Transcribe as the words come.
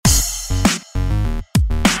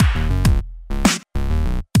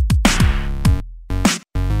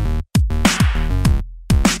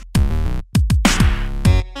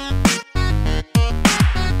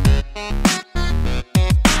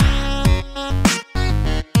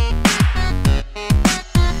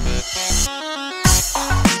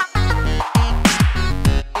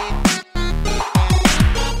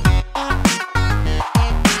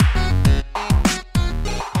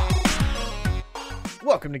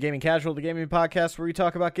welcome to Gaming Casual, the gaming podcast where we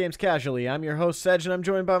talk about games casually. I'm your host, Sedge, and I'm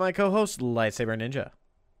joined by my co-host, Lightsaber Ninja.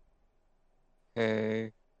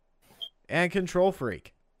 Hey. And Control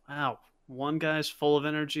Freak. Wow. One guy's full of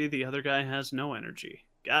energy, the other guy has no energy.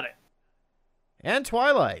 Got it. And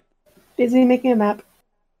Twilight. Busy making a map.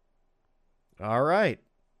 All right.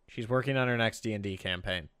 She's working on her next D&D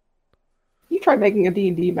campaign. You tried making a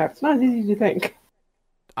D&D map. It's not as easy as you think.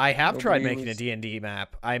 I have tried Nobody making a was- D&D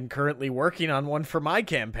map. I'm currently working on one for my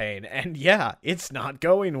campaign, and yeah, it's not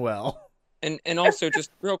going well. And also,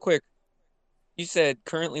 just real quick, you said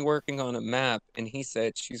currently working on a map, and he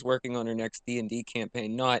said she's working on her next D&D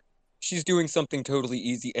campaign, not she's doing something totally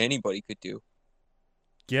easy anybody could do.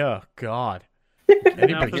 Yeah, God. Now,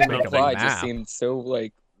 Anybody the can make a reply just map. seemed so,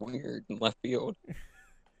 weird and left field.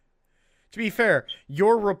 To be fair,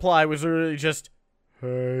 your reply was literally just,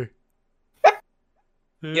 hey.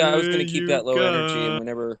 Yeah, I was going to keep that low energy,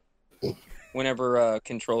 Yuka. and whenever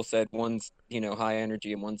Control said one's, high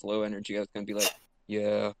energy and one's low energy, I was going to be like,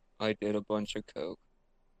 yeah, I did a bunch of coke.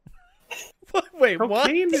 Wait, what?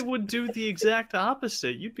 Cocaine would do the exact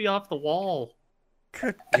opposite. You'd be off the wall.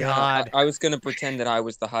 Good Yeah, God. I was going to pretend that I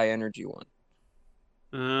was the high energy one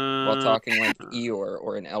while talking like Eeyore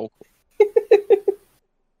or an elk.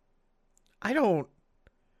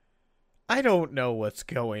 I don't know what's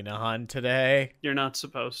going on today. You're not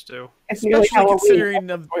supposed to. It's nearly Especially Halloween. considering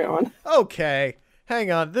What's going on? Okay,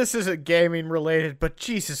 hang on. This isn't gaming related, but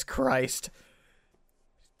Jesus Christ.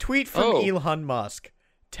 Tweet from Oh. Elon Musk.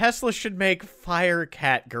 Tesla should make fire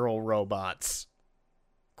cat girl robots.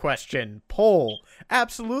 Question. Poll.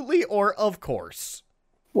 Absolutely or of course?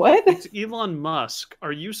 What? It's Elon Musk.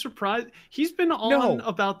 Are you surprised? He's been on No.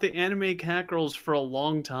 about the anime cat girls for a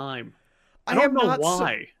long time. I I don't am know not su-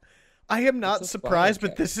 why. I am not It's a fire surprised,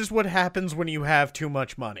 but cat. this is what happens when you have too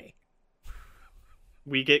much money.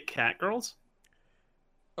 We get cat girls?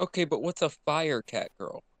 Okay, but what's a fire cat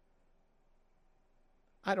girl?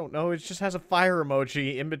 I don't know. It just has a fire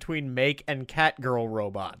emoji in between make and cat girl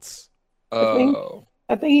robots. think- Oh,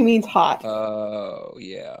 I think he means hot. oh,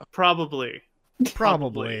 yeah. Probably.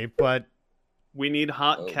 Probably, but We need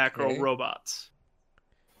hot cat girl Okay. robots.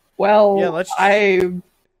 Well, yeah, let's- I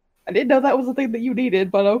didn't know that was the thing that you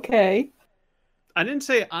needed, but okay. I didn't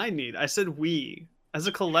say I need. I said we, as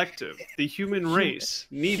a collective, the human race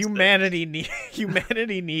needs this.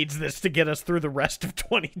 humanity needs this to get us through the rest of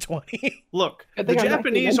 2020. Look, Good the thing I'm not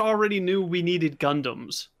Japanese human. already knew we needed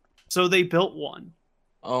Gundams, so they built one.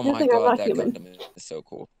 Oh Good my thing I'm god, not that human. Gundam is so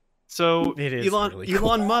cool. So It is Elon really cool.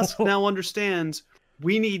 Elon Musk now understands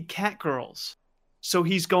we need cat girls, so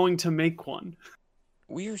he's going to make one.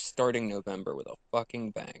 We are starting November with a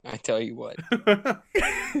fucking bang. I tell you what.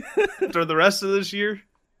 For the rest of this year,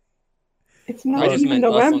 It's I not just even meant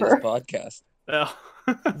us on November. this podcast. oh.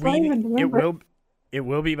 It's not even it November.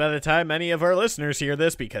 will be by the time many of our listeners hear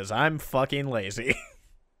this because I'm fucking lazy.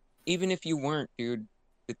 Even if you weren't, dude,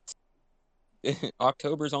 it's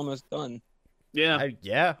October's almost done. yeah.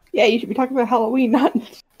 Yeah. Yeah, you should be talking about Halloween, not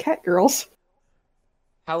cat girls.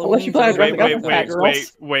 Unless you Halloween's plan on over. dressing Wait, up as wait, cat wait,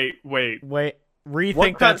 girls. wait. Wait. Rethink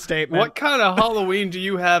What that kind- statement. What kind of Halloween do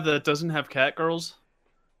you have that doesn't have cat girls?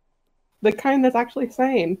 The kind that's actually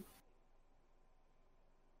sane.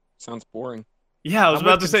 Sounds boring. Yeah, I was I'm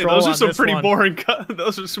about to with say Control those are on some this pretty one. boring.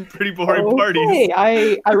 Those are some pretty boring parties.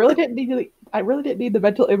 Okay, I really didn't need the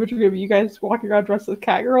mental imagery of you guys walking around dressed as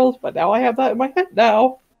cat girls, but now I have that in my head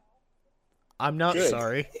now. I'm not Good.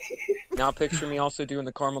 sorry. Now picture me also doing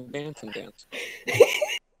the caramel dancing dance.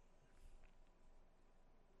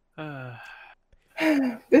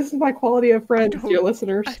 This is my quality of friends, don't- dear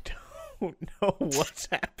listeners. I don't know what's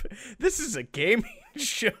happened. This is a gaming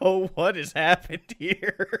show. What has happened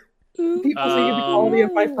here? People say the quality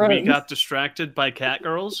of my friends. We got distracted by cat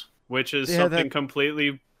girls, which is Yeah, something that-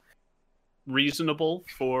 completely reasonable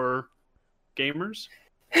for gamers.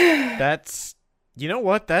 That's, you know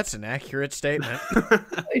what? That's an accurate statement.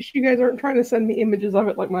 At least you guys aren't trying to send me images of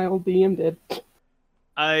it like my old DM did.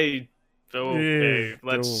 Okay,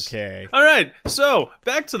 let's. Okay. All right, so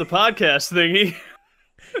back to the podcast thingy.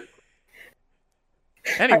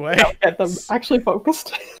 Anyway, I get them actually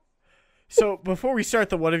focused. so before we start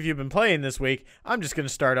the what have you been playing this week, I'm just gonna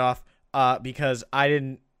start off because I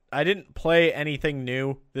didn't play anything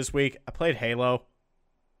new this week. I played Halo.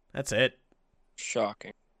 That's it.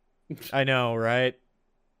 Shocking. I know, right?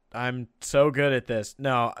 I'm so good at this.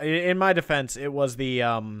 No, in my defense, it was the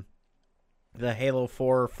Halo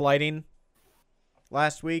 4 flighting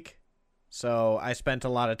last week. So I spent a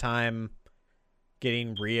lot of time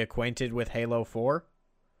getting reacquainted with Halo 4.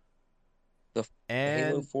 The and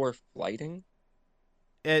Halo 4 flighting?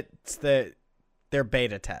 it's their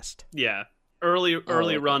beta test. Yeah, early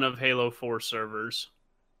okay. run of Halo 4 servers.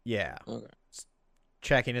 Yeah. Okay.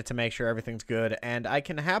 Checking it to make sure everything's good. And I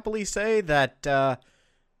can happily say that, I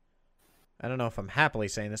don't know if I'm happily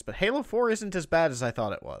saying this, but Halo 4 isn't as bad as I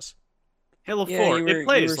thought it was. Halo Yeah, 4, you were it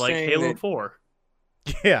plays like saying Halo that- 4.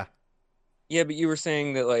 Yeah. Yeah, but you were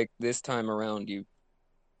saying that like this time around you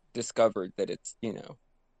discovered that it's,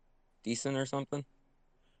 decent or something?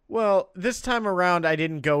 Well, this time around, I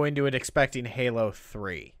didn't go into it expecting Halo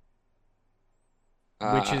 3.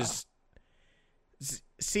 Which Ah. is...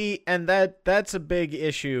 See, and that's a big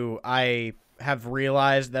issue I have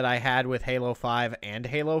realized that I had with Halo 5 and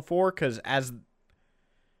Halo 4, because as...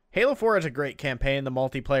 Halo 4 has a great campaign, the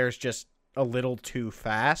multiplayer is just a little too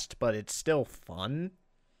fast, but it's still fun.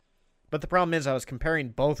 But the problem is I was comparing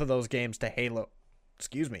both of those games to Halo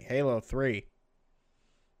 3.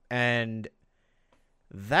 And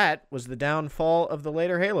that was the downfall of the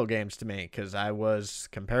later Halo games to me, because I was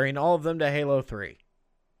comparing all of them to Halo 3.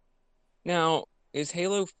 Now, is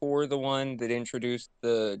Halo 4 the one that introduced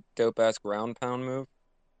the dope-ass ground pound move?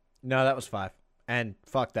 No, that was 5. And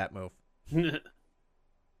fuck that move.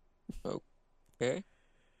 Okay.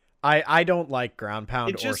 I don't like ground pound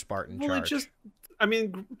It or just- Spartan well, charge. it just, I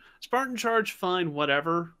mean, Spartan Charge, fine,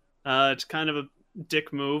 whatever. It's kind of a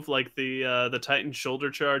dick move, like the Titan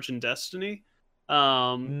Shoulder Charge in Destiny.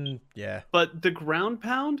 Yeah. But the ground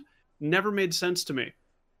pound never made sense to me.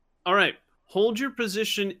 All right, hold your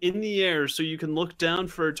position in the air so you can look down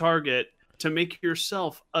for a target to make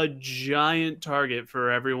yourself a giant target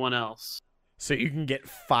for everyone else. So you can get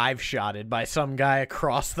 5-shotted by some guy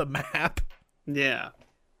across the map. Yeah.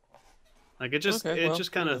 Like it just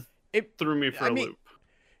kind of It threw me for a loop.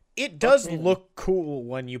 It does me. look cool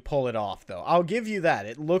when you pull it off, though. I'll give you that.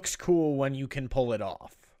 It looks cool when you can pull it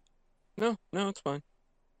off. No, it's fine.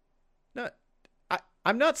 No,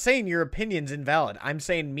 I'm not saying your opinion's invalid. I'm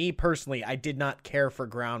saying me personally, I did not care for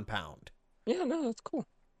ground pound. Yeah, no, that's cool.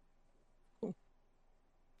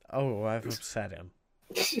 Oh, I've upset him.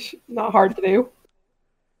 Not hard to do.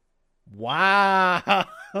 Wow.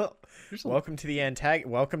 There's a, Welcome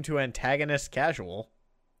to Antagonist Casual.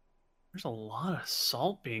 there's a lot of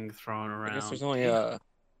salt being thrown around. I guess there's only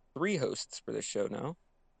 3 hosts for this show now.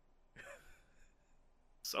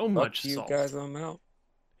 So much Fuck you salt. guys, I'm out.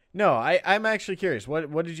 No, I'm actually curious.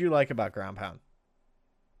 What did you like about ground pound?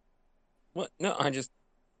 What? No, I just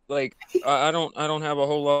like I don't have a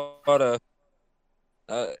whole lot of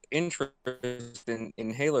interest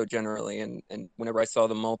in Halo generally, and whenever I saw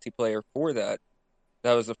the multiplayer for that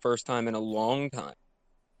was the first time in a long time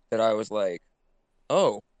that I was like,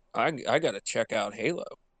 oh, I gotta check out Halo.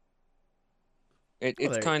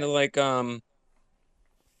 It's kind of like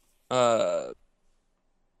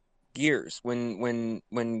Gears when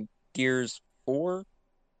Gears 4,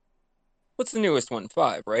 what's the newest one?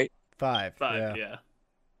 5, right? 5. 5, Yeah. yeah.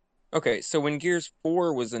 Okay, so when Gears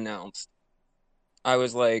 4 was announced, I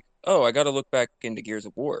was like, oh, I got to look back into Gears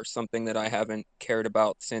of War, something that I haven't cared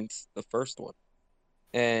about since the first one.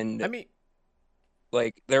 And I mean,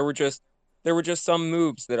 like there were just some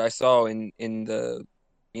moves that I saw in the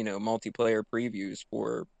multiplayer previews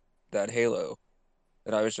for that Halo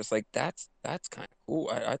that I was just like, that's kind of cool.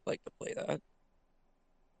 I'd like to play that.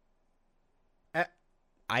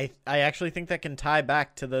 I actually think that can tie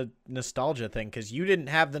back to the nostalgia thing, because you didn't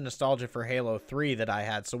have the nostalgia for Halo 3 that I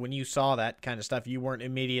had. So when you saw that kind of stuff, you weren't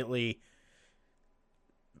immediately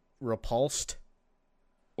repulsed.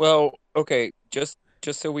 Well, okay, just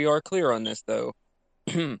so we are clear on this though,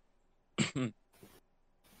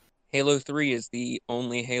 Halo 3 is the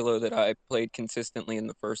only Halo that I played consistently in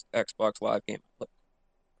the first Xbox Live game I played.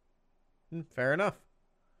 Fair enough.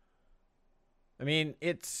 I mean,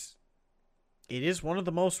 it is one of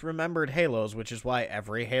the most remembered Halos, which is why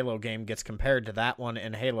every Halo game gets compared to that one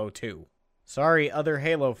and Halo 2. Sorry, other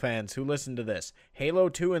Halo fans who listen to this. Halo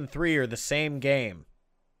 2 and 3 are the same game.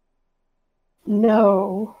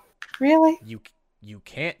 No. Really? You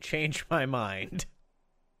can't change my mind.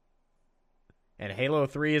 And Halo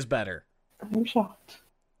 3 is better. I'm shocked.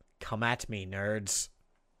 Come at me, nerds.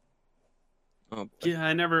 Oh, boy. Yeah,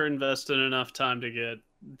 I never invested enough time to get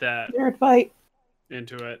that Nerd fight.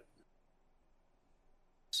 into it.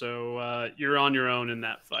 So you're on your own in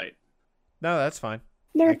that fight. No, that's fine.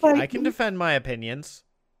 Nerd fight. I can defend my opinions.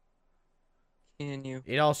 Can you?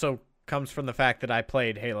 It also comes from the fact that I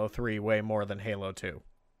played Halo 3 way more than Halo 2.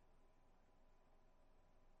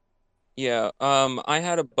 Yeah, I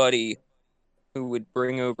had a buddy who would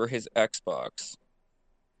bring over his Xbox,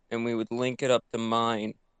 and we would link it up to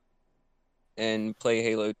mine and play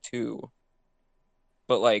Halo 2.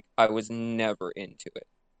 But like, I was never into it.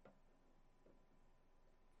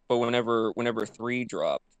 But whenever 3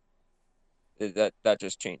 dropped, that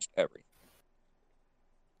just changed everything.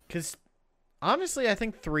 Because honestly, I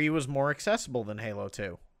think 3 was more accessible than Halo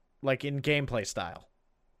 2, like in gameplay style.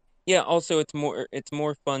 Yeah, also it's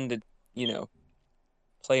more fun to, you know,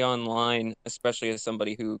 play online, especially as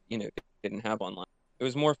somebody who, you know, didn't have online. It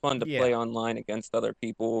was more fun to Yeah. play online against other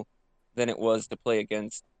people than it was to play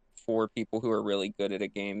against 4 people who are really good at a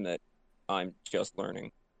game that I'm just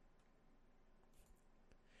learning.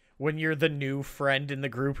 When you're the new friend in the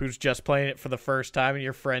group who's just playing it for the first time and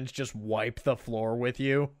your friends just wipe the floor with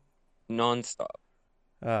you. Nonstop.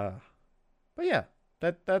 But yeah,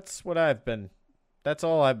 that's what I've been. That's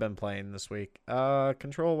all I've been playing this week.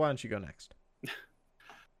 Control, why don't you go next?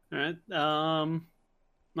 All right.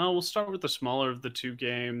 Well, we'll start with the smaller of the two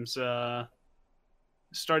games.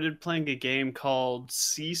 Started playing a game called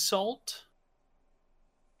Sea Salt,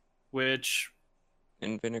 which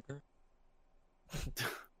And vinegar.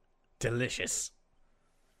 Delicious.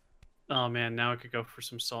 oh man, now I could go for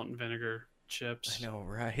some salt and vinegar chips. I know,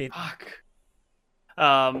 right? Fuck.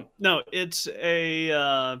 No, it's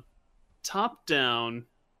a top-down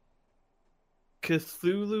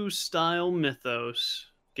Cthulhu-style mythos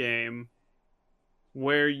game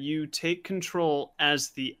where you take control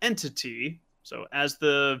as the entity, so as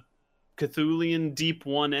the Cthulian Deep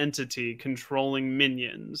One entity controlling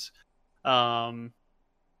minions. It's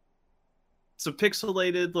a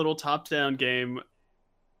pixelated little top-down game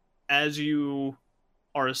as you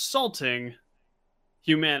are assaulting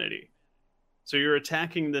humanity. So you're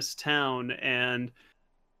attacking this town, and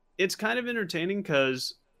it's kind of entertaining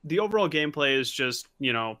because the overall gameplay is just,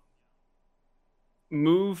 you know,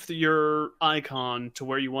 move your icon to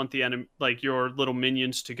where you want the enemy, like your little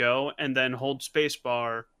minions to go, and then hold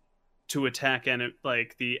spacebar to attack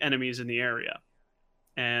like the enemies in the area.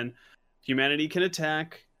 And humanity can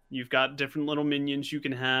attack. You've got different little minions you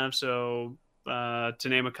can have. So to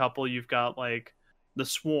name a couple, you've got like the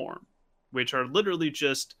Swarm, which are literally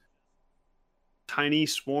just tiny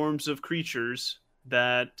swarms of creatures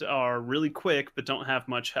that are really quick but don't have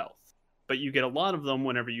much health. But you get a lot of them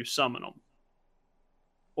whenever you summon them.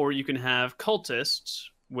 Or you can have cultists,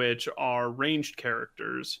 which are ranged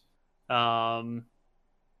characters. But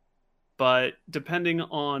depending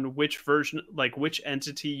on which version, like which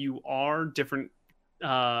entity you are, different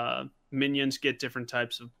minions get different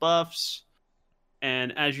types of buffs.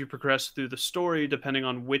 And as you progress through the story, depending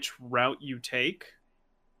on which route you take,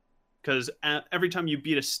 because every time you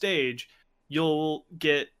beat a stage, you'll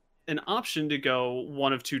get an option to go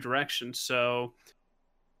one of two directions. So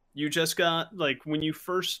you just got, like, when you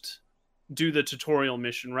first do the tutorial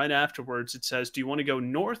mission, right afterwards, it says, do you want to go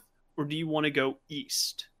north or do you want to go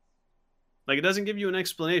east? Like, it doesn't give you an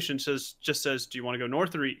explanation. It just says, do you want to go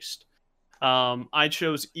north or east? I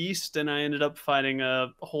chose east, and I ended up fighting a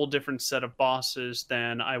whole different set of bosses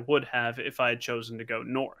than I would have if I had chosen to go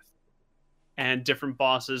north. And different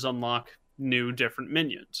bosses unlock new different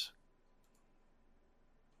minions.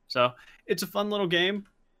 So it's a fun little game.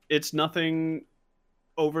 It's nothing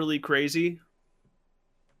overly crazy.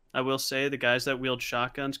 I will say the guys that wield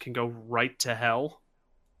shotguns can go right to hell,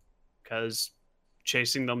 because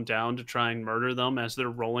chasing them down to try and murder them as they're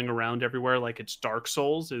rolling around everywhere like it's Dark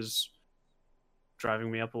Souls is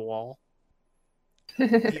driving me up a wall.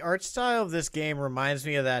 The art style of this game reminds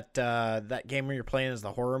me of that game where you're playing as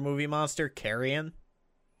the horror movie monster, Carrion.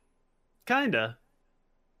 Kinda.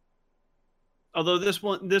 Although this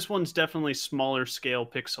one's definitely smaller scale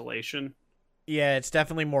pixelation. Yeah, it's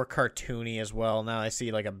definitely more cartoony as well. Now I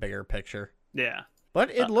see like a bigger picture. Yeah.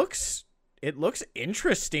 But it looks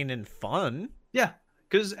interesting and fun. Yeah,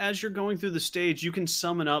 because as you're going through the stage, you can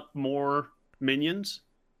summon up more minions.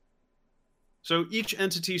 So each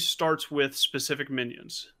entity starts with specific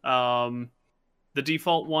minions. The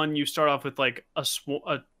default one, you start off with like a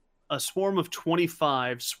swarm of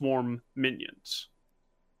 25 swarm minions.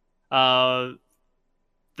 The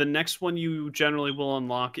next one you generally will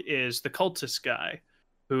unlock is the cultist guy,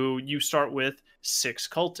 who you start with 6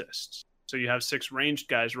 cultists. So you have 6 ranged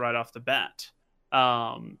guys right off the bat.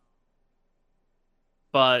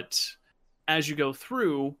 But as you go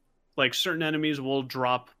through, like, certain enemies will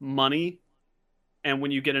drop money, and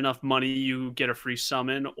when you get enough money, you get a free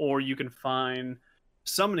summon, or you can find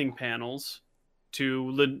summoning panels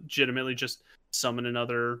to legitimately just summon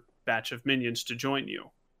another batch of minions to join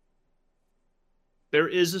you. There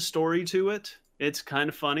is a story to it. It's kind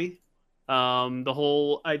of funny. The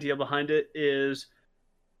whole idea behind it is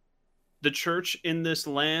the church in this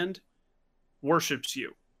land worships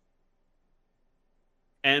you.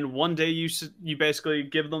 And one day you basically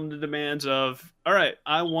give them the demands of, all right,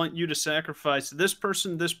 I want you to sacrifice this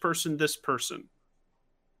person, this person, this person.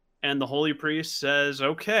 And the holy priest says,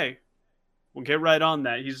 okay. We'll get right on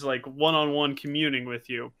that. He's like one-on-one communing with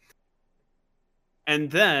you.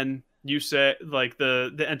 And then you say, like,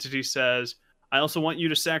 the entity says, I also want you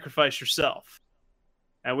to sacrifice yourself.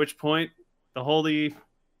 At which point, the holy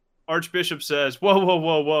Archbishop says, whoa, whoa,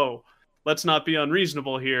 whoa, whoa. Let's not be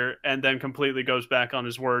unreasonable here. And then completely goes back on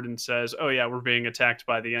his word and says, oh yeah, we're being attacked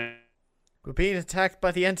by the entity. We're being attacked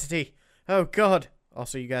by the entity. Oh, God.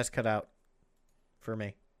 Also, you guys cut out for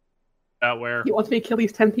me. Out where? He wants me to kill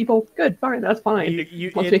these 10 people? Good, fine, that's fine. Wants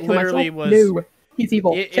me to It kill literally myself? was... No, he's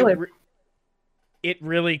evil. Kill him. It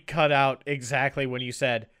really cut out exactly when you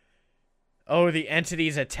said, oh, the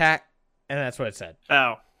entity's attack, and that's what it said.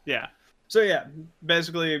 Oh, yeah. So yeah,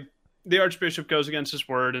 basically, the Archbishop goes against his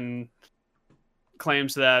word and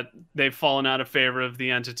claims that they've fallen out of favor of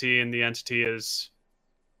the entity, and the entity is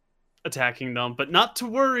attacking them, but not to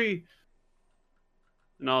worry,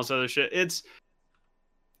 and all this other shit.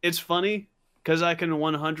 It's funny, because I can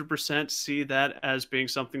 100% see that as being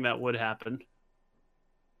something that would happen.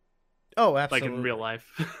 Oh, absolutely. Like in real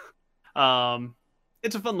life.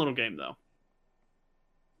 It's a fun little game, though.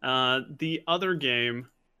 The other game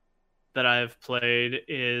that I've played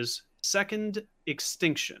is Second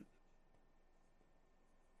Extinction.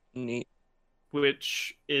 Neat.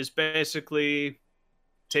 Which is basically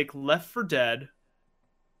take Left 4 Dead,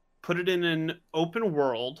 put it in an open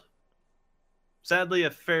world. Sadly,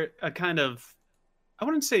 a kind of, I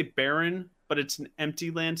wouldn't say barren, but it's an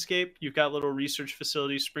empty landscape. You've got little research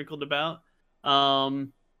facilities sprinkled about.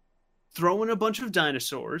 Throw in a bunch of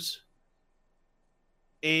dinosaurs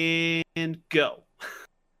and go.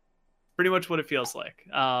 Pretty much what it feels like.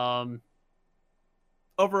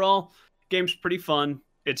 Overall, game's pretty fun.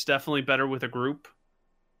 It's definitely better with a group.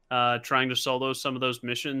 Trying to solo some of those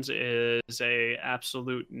missions is a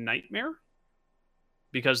absolute nightmare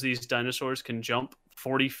because these dinosaurs can jump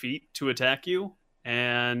 40 feet to attack you,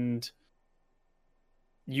 and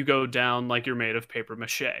you go down like you're made of paper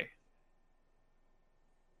mache.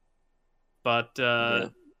 But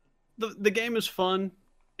the game is fun.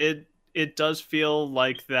 It does feel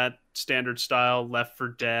like that standard style Left 4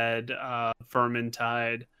 Dead,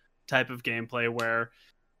 Vermintide type of gameplay where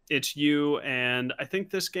it's you and I think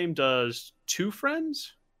this game does 2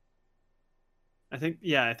 friends. I think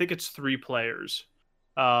it's 3 players.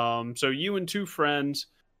 So you and 2 friends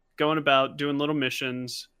going about doing little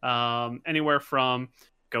missions, anywhere from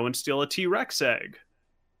go and steal a T-Rex egg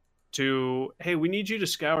to, hey, we need you to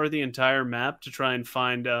scour the entire map to try and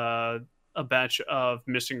find a batch of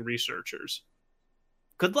missing researchers.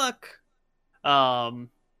 Good luck.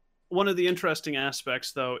 One of the interesting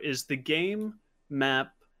aspects, though, is the game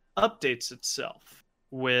map updates itself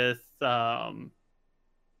with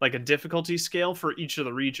like a difficulty scale for each of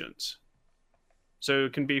the regions. So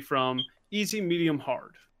it can be from easy, medium,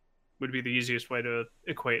 hard would be the easiest way to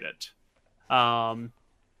equate it.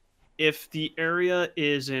 If the area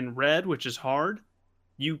is in red, which is hard,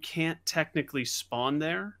 you can't technically spawn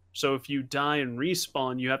there. So if you die and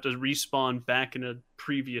respawn, you have to respawn back in a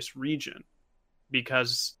previous region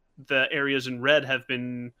because the areas in red have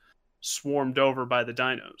been swarmed over by the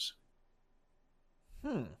dinos.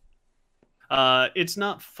 It's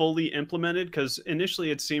not fully implemented because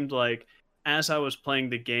initially it seemed like as I was playing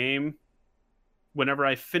the game, whenever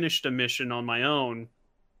I finished a mission on my own,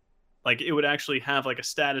 like it would actually have like a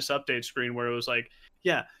status update screen where it was like,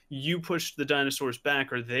 yeah, you pushed the dinosaurs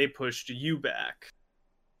back or they pushed you back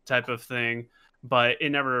type of thing, but it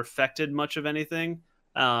never affected much of anything.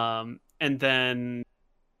 And then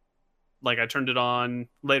like I turned it on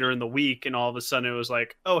later in the week and all of a sudden it was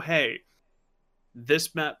like, oh, hey, this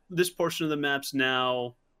portion of the map's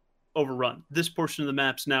now overrun. This portion of the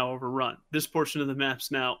map's now overrun. This portion of the map's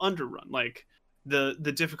now underrun. Like the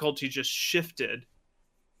difficulty just shifted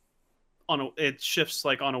it shifts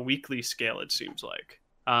like on a weekly scale, it seems like.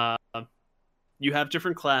 You have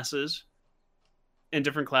different classes and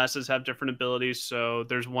different classes have different abilities. So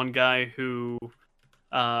there's one guy who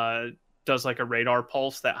does like a radar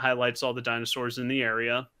pulse that highlights all the dinosaurs in the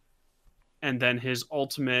area. And then his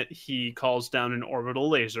ultimate, he calls down an orbital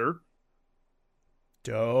laser.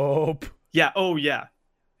 Dope. Yeah. Oh, yeah.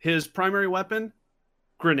 His primary weapon,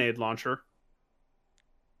 grenade launcher.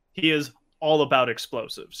 He is all about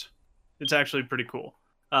explosives. It's actually pretty cool.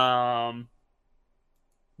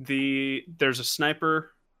 There's a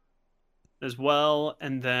sniper as well,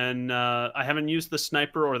 and then I haven't used the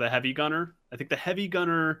sniper or the heavy gunner. I think the heavy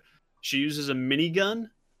gunner, she uses a minigun,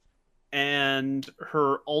 and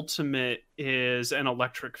her ultimate is an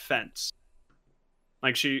electric fence.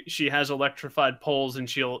 Like she has electrified poles, and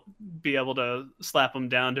she'll be able to slap them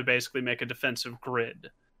down to basically make a defensive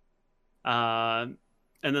grid. And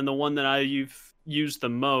then the one that I've used the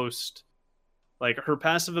most Like her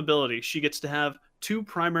passive ability, she gets to have 2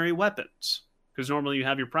 primary weapons, because normally you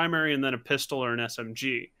have your primary and then a pistol or an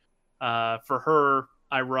SMG. For her,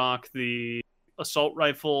 I rock the assault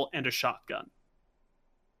rifle and a shotgun.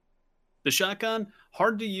 The shotgun,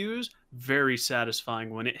 hard to use, very satisfying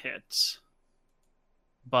when it hits.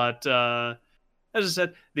 But as I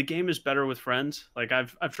said, the game is better with friends. Like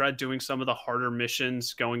I've tried doing some of the harder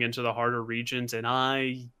missions, going into the harder regions, and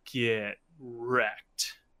I get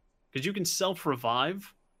wrecked. Because you can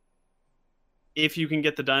self-revive if you can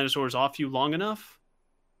get the dinosaurs off you long enough.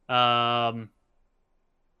 Doesn't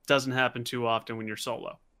happen too often when you're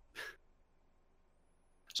solo.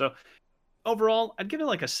 So overall, I'd give it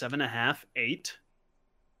like a 7.5, 8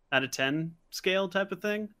 out of 10 scale type of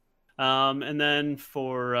thing. And then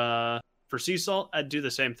for Sea Salt, I'd do the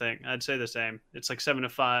same thing. I'd say the same. It's like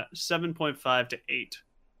 7.5 to 8.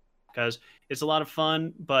 Because it's a lot of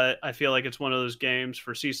fun, but I feel like it's one of those games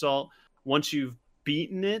for Sea Salt. Once you've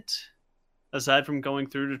beaten it, aside from going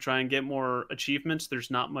through to try and get more achievements, there's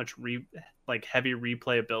not much heavy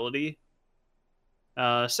replayability.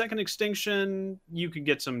 Second Extinction, you could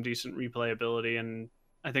get some decent replayability, and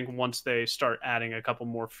I think once they start adding a couple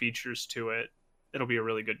more features to it, it'll be a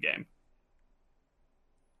really good game.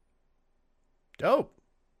 Dope.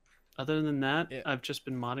 Other than that, yeah. I've just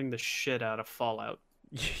been modding the shit out of Fallout.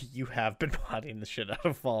 You have been modding the shit out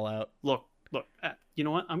of Fallout. Look. You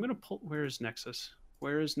know what? I'm gonna pull. Where is Nexus?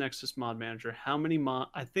 Where is Nexus Mod Manager? How many mod?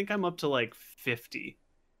 I think I'm up to like 50.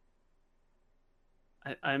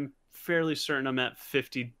 I'm fairly certain I'm at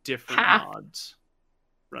 50 different mods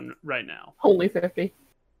right now. Only 50.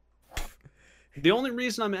 The only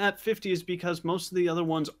reason I'm at 50 is because most of the other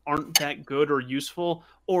ones aren't that good or useful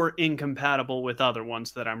or incompatible with other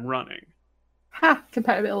ones that I'm running. Ha!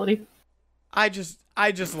 Compatibility. I just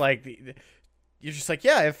like you're just like,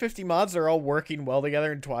 yeah, I have 50 mods, they're all working well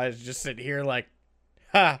together, and Twice just sitting here like,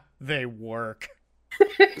 ha, they work.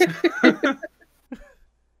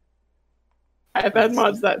 I've had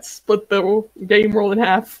mods that split the game world in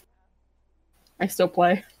half. I still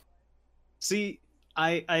play. See,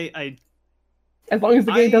 I as long as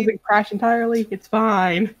the game doesn't crash entirely, it's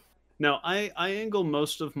fine. No, I angle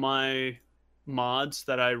most of my mods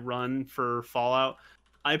that I run for Fallout.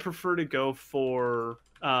 I prefer to go for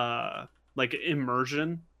like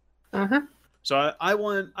immersion. So I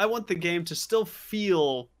want the game to still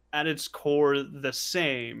feel at its core the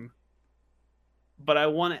same, but I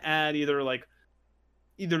want to add either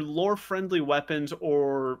lore friendly weapons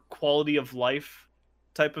or quality of life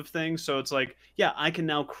type of thing. So it's like, yeah, I can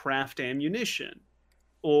now craft ammunition,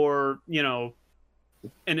 or an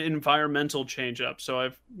environmental change up. So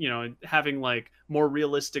I've having like more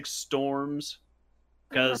realistic storms,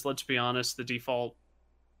 because let's be honest, the default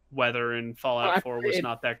weather in Fallout 4 was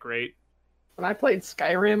not that great. When I played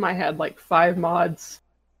Skyrim, I had like 5 mods,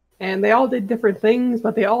 and they all did different things,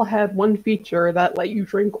 but they all had one feature that let you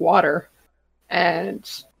drink water. And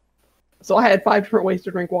so I had 5 different ways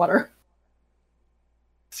to drink water.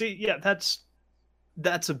 See, yeah, that's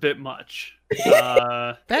a bit much.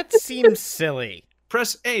 That seems silly.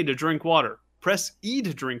 Press A to drink water. Press E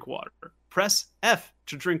to drink water. Press F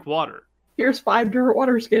to drink water. Here's 5 different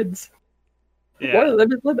water skins. Yeah. One of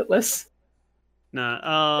them is limitless. Nah,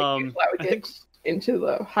 I would get into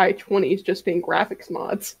the high 20s just being graphics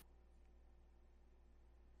mods.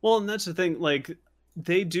 Well, and that's the thing. Like,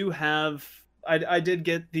 they do have. I did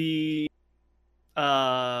get the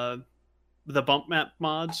bump map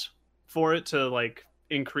mods for it to like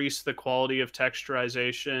increase the quality of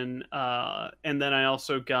texturization, and then I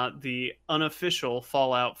also got the unofficial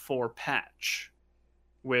Fallout 4 patch,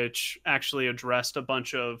 which actually addressed a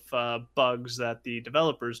bunch of bugs that the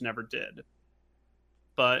developers never did.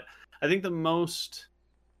 But I think the most,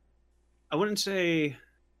 I wouldn't say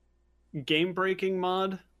game-breaking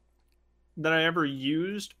mod that I ever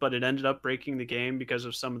used, but it ended up breaking the game because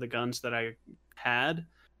of some of the guns that I had,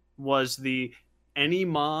 was the any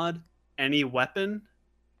mod, any weapon,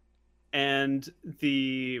 and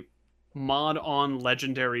the mod on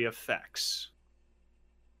legendary effects.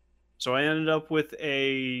 So I ended up with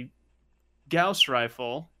a Gauss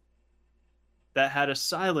rifle that had a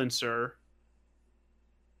silencer,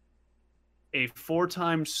 a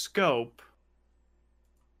 4x scope,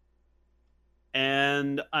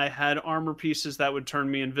 and I had armor pieces that would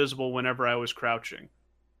turn me invisible whenever I was crouching.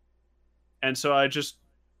 And so I just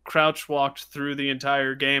crouch walked through the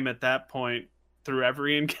entire game at that point, through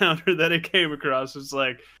every encounter that I came across. It's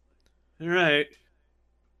like, all right,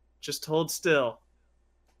 just hold still.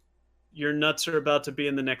 Your nuts are about to be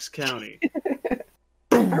in the next county.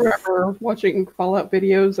 I remember watching Fallout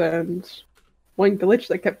videos, and one glitch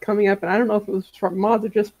that kept coming up, and I don't know if it was from mods or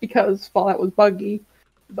just because Fallout was buggy,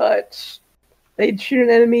 but they'd shoot an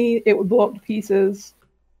enemy, it would blow up to pieces,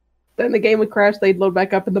 then the game would crash, they'd load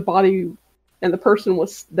back up, and the body and the person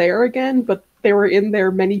was there again, but they were in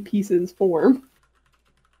their many pieces form.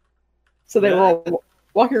 So they were all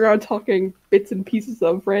walking around talking bits and pieces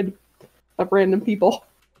of random people.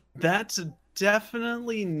 That's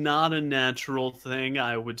definitely not a natural thing.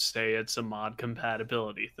 I would say it's a mod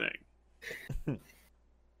compatibility thing.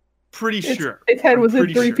 Pretty sure. Its head was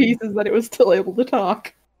in three sure. pieces that it was still able to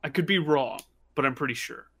talk. I could be wrong, but I'm pretty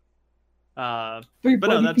sure. But Three no,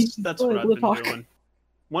 bloody that's pieces what still I've able to been talk. doing.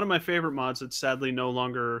 One of my favorite mods that's sadly no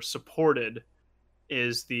longer supported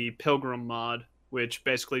is the Pilgrim mod, which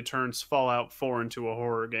basically turns Fallout 4 into a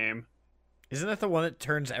horror game. Isn't that the one that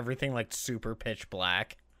turns everything like super pitch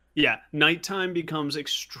black? Yeah, nighttime becomes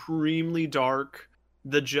extremely dark.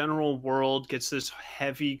 The general world gets this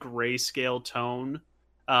heavy grayscale tone.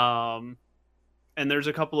 And there's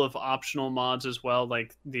a couple of optional mods as well,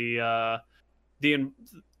 like the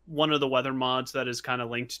one of the weather mods that is kind of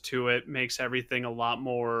linked to it makes everything a lot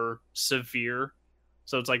more severe.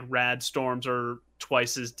 So it's like rad storms are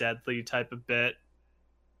twice as deadly type of bit.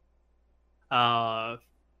 One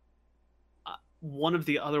of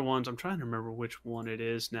the other ones, I'm trying to remember which one it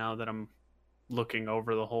is now that I'm looking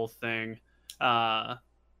over the whole thing.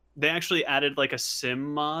 They actually added like a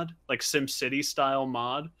sim mod, like Sim City style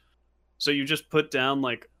mod. So you just put down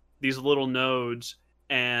like these little nodes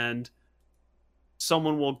and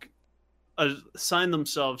someone will assign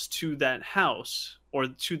themselves to that house or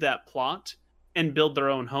to that plot and build their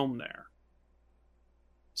own home there.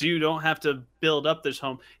 So you don't have to build up this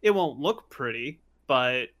home. It won't look pretty,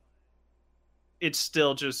 but it's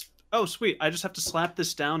still just, oh, sweet. I just have to slap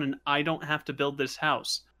this down and I don't have to build this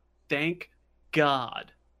house. Thank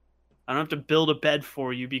God. I don't have to build a bed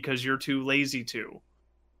for you because you're too lazy to.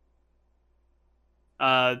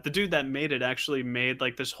 The dude that made it actually made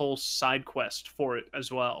like this whole side quest for it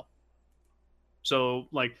as well. So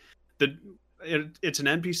like it's an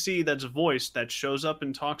NPC that's voiced that shows up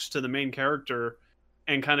and talks to the main character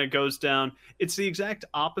and kind of goes down. It's the exact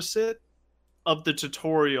opposite of the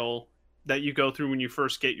tutorial that you go through when you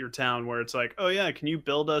first get your town, where it's like, oh yeah, can you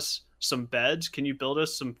build us some beds? Can you build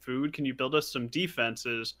us some food? Can you build us some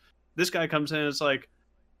defenses? This guy comes in and it's like,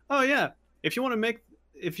 oh yeah, if you want to make,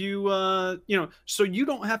 if you, so you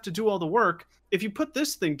don't have to do all the work. If you put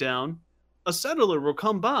this thing down, a settler will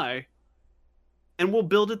come by and will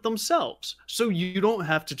build it themselves. So you don't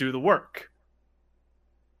have to do the work.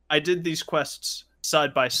 I did these quests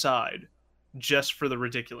side by side just for the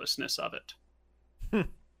ridiculousness of it.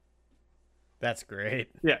 That's great.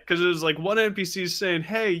 Yeah, because it was like one NPC saying,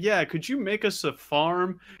 hey, yeah, could you make us a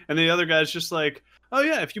farm? And the other guy's just like, oh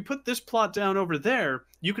yeah, if you put this plot down over there,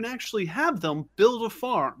 you can actually have them build a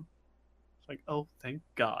farm. It's like, oh, thank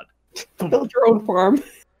God. Build your own farm.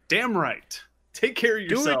 Damn right. Take care of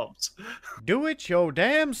yourselves. Do it your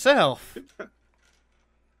damn self.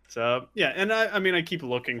 So, yeah, and I mean, I keep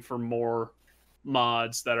looking for more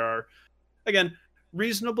mods that are, again,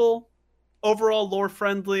 reasonable, overall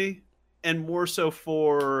lore-friendly, and more so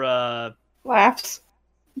for... Laughs.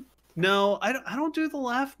 No, I don't do the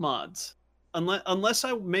laugh mods. Unless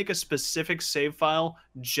I make a specific save file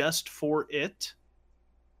just for it,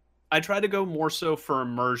 I try to go more so for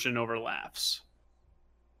immersion over laughs.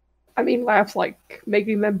 I mean, laughs like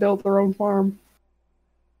making them build their own farm.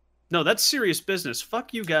 No, that's serious business.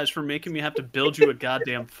 Fuck you guys for making me have to build you a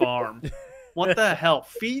goddamn farm. What the hell?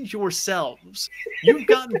 Feed yourselves. You've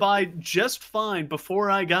gotten by just fine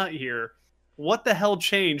before I got here. What the hell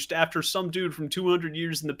changed after some dude from 200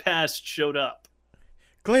 years in the past showed up?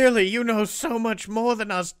 Clearly, you know so much more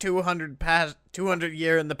than us 200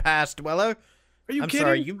 year in the past dweller. Are you I'm kidding?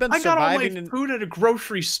 sorry, you've been I got all surviving my in... food at a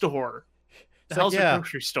grocery store. The hell's like, yeah, a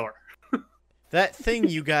grocery store? that thing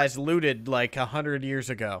you guys looted like 100 years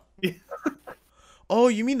ago. Yeah. Oh,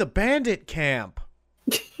 you mean the bandit camp?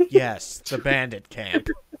 Yes, the bandit camp.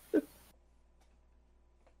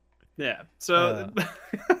 Yeah, so...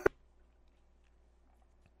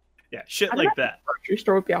 yeah, shit like that. Grocery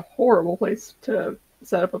store would be a horrible place to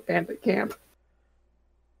set up a bandit camp.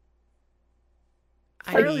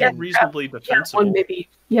 Reasonably defensible.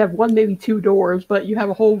 You have one, maybe two doors, but you have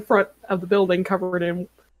a whole front of the building covered in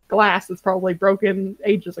glass that's probably broken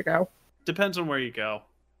ages ago. Depends on where you go.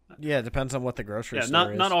 Yeah, it depends on what the grocery store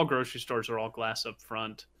not is. not all grocery stores are all glass up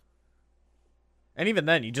front. And even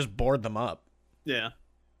then, you just board them up. Yeah.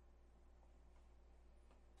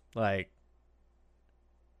 Like,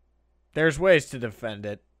 there's ways to defend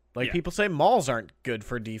it. Like, Yeah. people say malls aren't good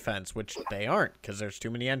for defense, which they aren't, because there's too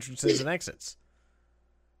many entrances and exits.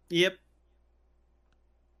 Yep.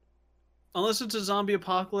 Unless it's a zombie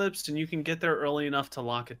apocalypse and you can get there early enough to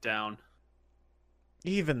lock it down.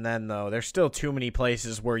 Even then, though, there's still too many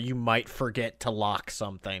places where you might forget to lock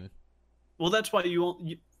something. Well, that's why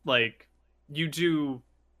you do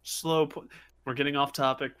slow. We're getting off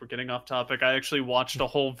topic. I actually watched a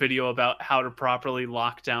whole video about how to properly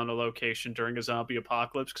lock down a location during a zombie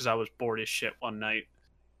apocalypse because I was bored as shit one night.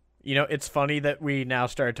 You know, it's funny that we now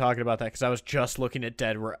started talking about that because I was just looking at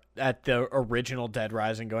the original Dead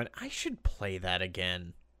Rising going, I should play that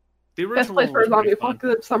again. The Best original place one for a was zombie pretty fun.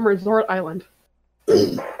 apocalypse, some resort island.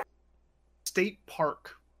 State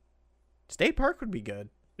Park. State Park would be good.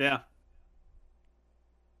 Yeah.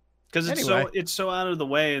 Because Anyway. it's so out of the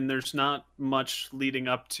way and there's not much leading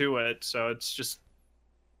up to it, so it's just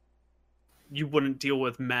you wouldn't deal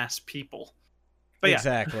with mass people. But yeah,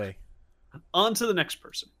 Exactly. on to the next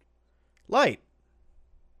person. Light.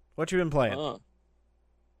 What you been playing?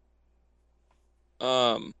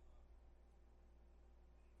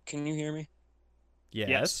 Can you hear me?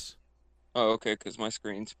 Yes. Oh, okay, because my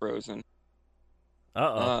screen's frozen.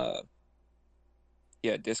 Uh-oh.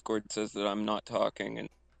 Yeah, Discord says that I'm not talking and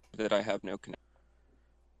that I have no connection.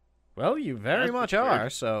 Well, you very That's much weird. are,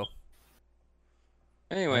 so...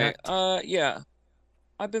 Anyway, yeah.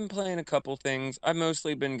 I've been playing a couple things. I've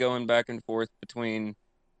mostly been going back and forth between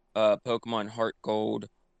Pokemon Heart Gold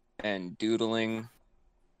and doodling.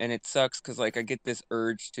 And it sucks because, like, I get this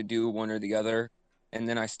urge to do one or the other. And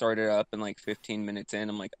then I start it up and, like, 15 minutes in,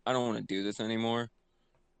 I'm like, I don't want to do this anymore.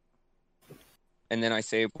 And then I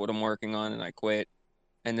save what I'm working on and I quit.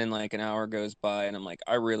 And then, like, an hour goes by and I'm like,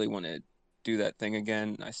 I really want to do that thing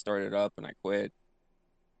again. And I start it up and I quit.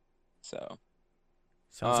 So...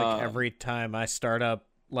 Sounds like every time I start up,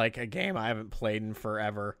 like, a game I haven't played in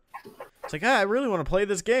forever, it's like, I really want to play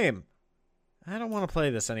this game. I don't want to play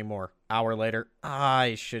this anymore. Hour later,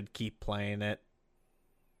 I should keep playing it.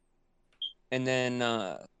 And then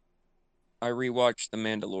I rewatched The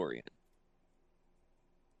Mandalorian.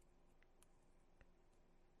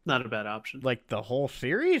 Not a bad option. Like, the whole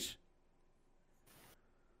series?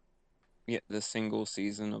 Yeah, the single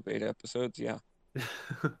season of 8 episodes, yeah.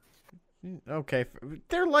 Okay.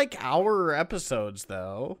 They're like hour episodes,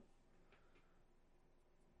 though.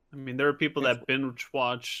 I mean, there are people that binge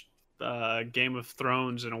watch Game of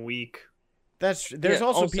Thrones in a week. There's Yeah,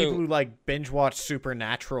 also also- people who, like, binge watch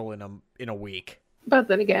Supernatural in a week. But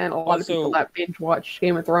then again, a lot of people Also- that binge watch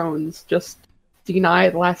Game of Thrones just deny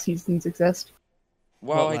the last seasons exist.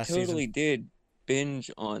 While What I last totally season? did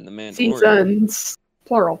binge on The Mandalorian. Seasons,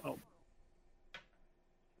 plural.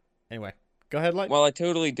 Anyway, go ahead, Light. While I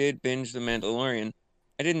totally did binge The Mandalorian,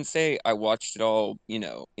 I didn't say I watched it all, in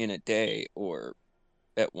a day or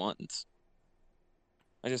at once.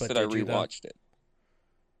 I just But said I did you, though? rewatched it.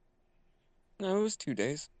 No, it was 2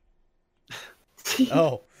 days.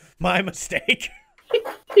 Oh, my mistake.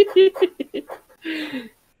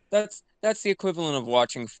 That's the equivalent of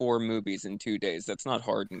watching 4 movies in 2 days. That's not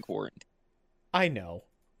hard in quarantine. I know.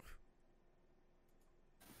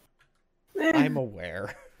 Eh, I'm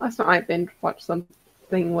aware. last time I binge watched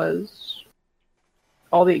something was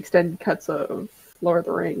all the extended cuts of Lord of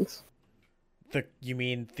the Rings. You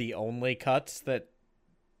mean the only cuts that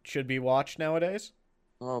should be watched nowadays?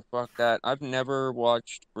 Oh, fuck that. I've never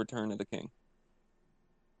watched Return of the King.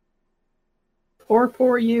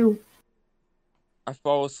 Poor you. I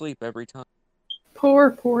fall asleep every time.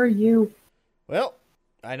 Poor you. Well,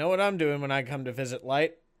 I know what I'm doing when I come to visit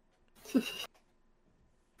Light.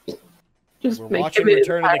 Just We're make watching him and his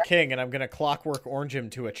Return of the entire- King, and I'm gonna clockwork orange him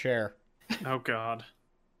to a chair. Oh God.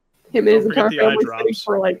 him and his Don't forget entire the eye family sitting drops.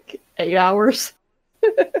 for like 8 hours.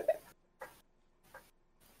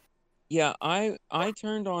 Yeah, I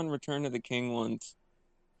turned on Return of the King once,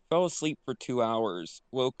 fell asleep for 2 hours,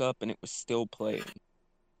 woke up and it was still playing.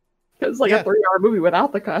 It's like Yeah. a 3-hour movie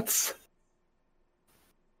without the cuts.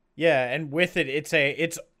 Yeah, and with it,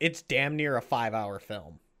 it's damn near a 5-hour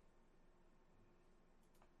film.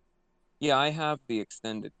 Yeah, I have the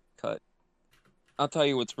extended cut. I'll tell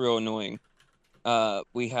you what's real annoying.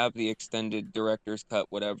 We have the extended director's cut,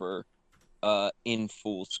 whatever, in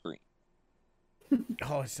full screen.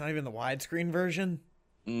 Oh, it's not even the widescreen version?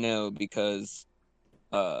 No, because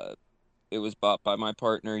it was bought by my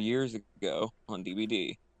partner years ago on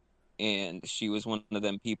DVD, and she was one of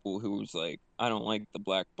them people who was like, I don't like the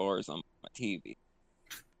black bars on my TV.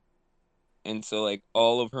 And so, like,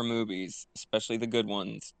 all of her movies, especially the good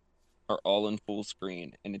ones, are all in full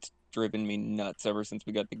screen, and it's driven me nuts ever since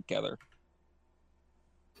we got together.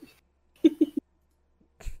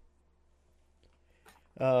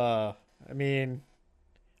 I mean,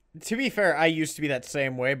 to be fair, I used to be that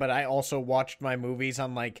same way, but I also watched my movies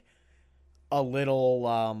on, like, a little,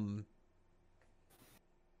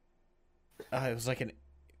 it was like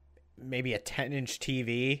maybe a 10-inch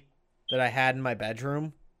TV that I had in my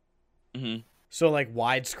bedroom. Mm-hmm. So like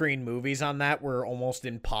widescreen movies on that were almost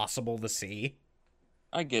impossible to see.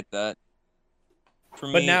 I get that.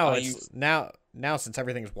 For But me, now I it's use, now since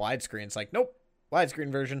everything's widescreen, it's like nope,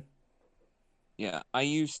 widescreen version. yeah, I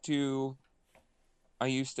used to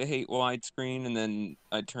hate widescreen, and then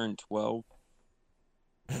I turned 12.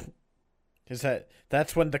 Is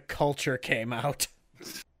that's when the culture came out.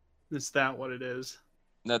 Is that what it is?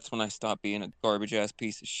 That's when I stopped being a garbage ass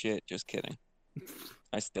piece of shit. Just kidding.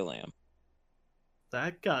 I still am.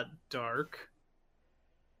 That got dark.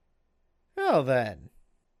 Well then.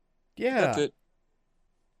 Yeah. That's it.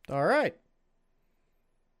 All right.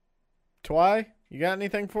 Twy, you got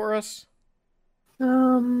anything for us?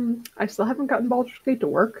 I still haven't gotten Baldur's Gate to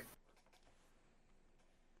work.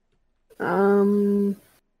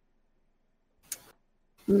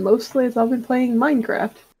 Mostly as I've been playing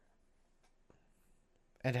Minecraft.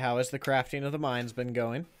 And how has the crafting of the mines been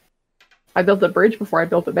going? I built a bridge before I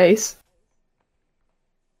built a base.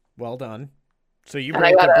 Well done. So you And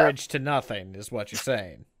I built the got a- bridge to nothing, is what you're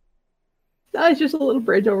saying. No, it's just a little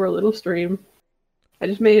bridge over a little stream. I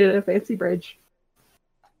just made it a fancy bridge.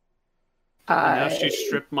 Now she's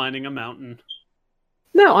strip mining a mountain.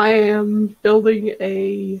 No, I am building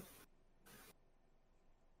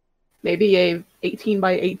maybe a 18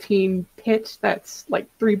 by 18 pit that's like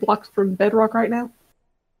 3 blocks from bedrock right now.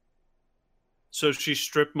 So she's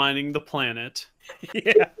strip mining the planet.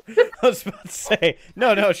 Yeah. I was about to say,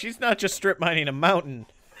 no, she's not just strip mining a mountain.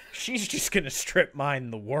 She's just gonna strip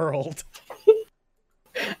mine the world.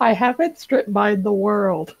 I haven't strip mined the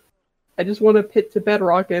world. I just want a pit to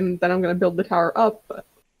bedrock, and then I'm going to build the tower up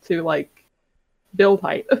to, like, build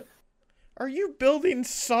height. Are you building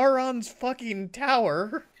Sauron's fucking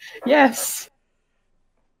tower? Yes!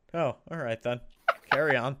 Oh, alright then.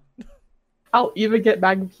 Carry on. I'll even get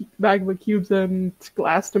magma cubes and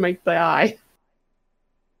glass to make the eye.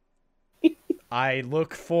 I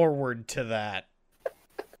look forward to that.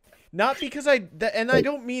 Not because I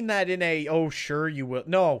don't mean that in a, oh, sure you will.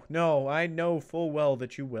 No, I know full well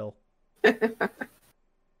that you will. And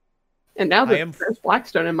now that there's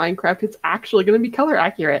Blackstone in Minecraft, it's actually going to be color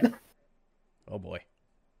accurate. Oh boy.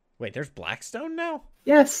 Wait, there's Blackstone now?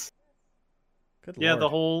 Yes. Good Yeah, lord. the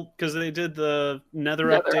whole because they did the Nether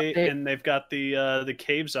update, and they've got the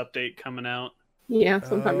caves update coming out. Yeah,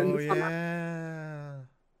 sometime in the summer. Yeah.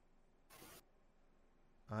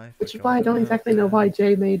 Which is why I don't exactly know why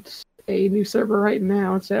Jay made a new server right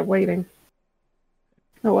now instead of waiting.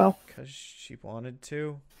 Oh well. Because she wanted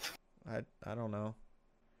to? I don't know.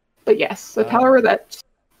 But yes, a tower that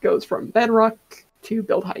goes from bedrock to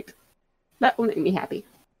build height. That will make me happy.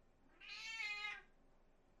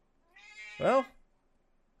 Well,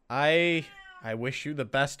 I wish you the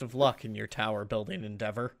best of luck in your tower building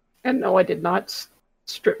endeavor. And no, I did not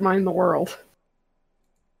strip mine the world.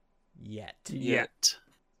 Yet.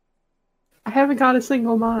 I haven't got a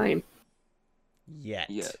single mine. Yet.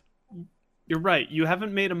 You're right. You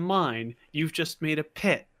haven't made a mine. You've just made a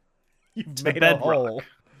pit. You've made made a a hole.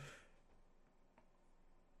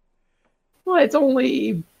 Well, it's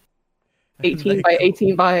only 18 by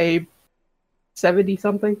 18 by 70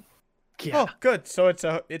 something. Yeah. Oh, good. So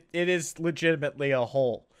it is legitimately a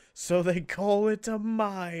hole. So they call it a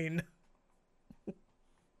mine.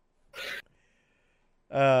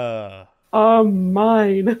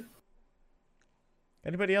 Mine.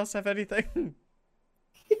 Anybody else have anything?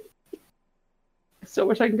 I still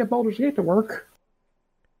wish I could get Baldur's Gate to work.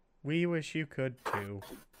 We wish you could too.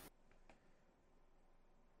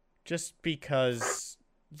 Just because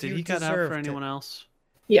Did you he cut out deserved for it. anyone else?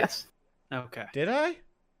 Yes. Okay. Did I?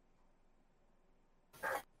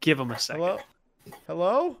 Give him a second. Hello?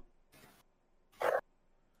 Hello?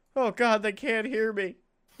 Oh god, they can't hear me.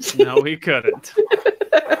 No, he couldn't.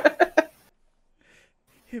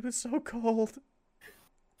 It was so cold.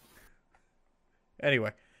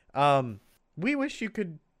 Anyway, we wish you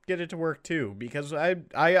could get it to work too, because I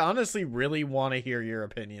honestly really want to hear your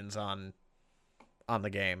opinions on the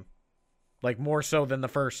game. Like, more so than the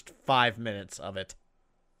first 5 minutes of it.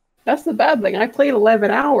 That's the bad thing. I played 11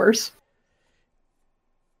 hours.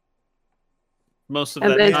 Most of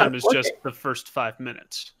And that then time I is work just it. the first 5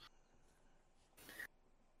 minutes.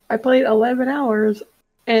 I played 11 hours,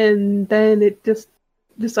 and then it just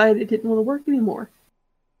decided it didn't want to work anymore.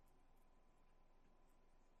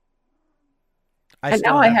 I And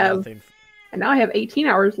still now I have have- nothing. And now I have 18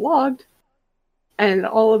 hours logged, and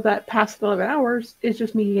all of that past 11 hours is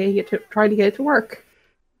just me trying to get it to work.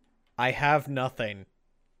 I have nothing.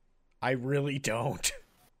 I really don't.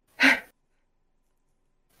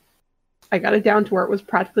 I got it down to where it was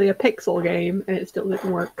practically a pixel game, and it still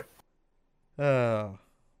didn't work. Oh,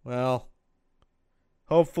 well,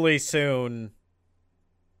 hopefully soon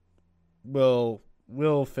we'll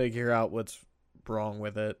figure out what's wrong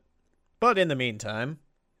with it. But in the meantime,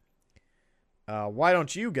 why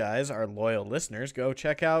don't you guys, our loyal listeners, go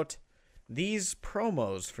check out these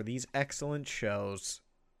promos for these excellent shows.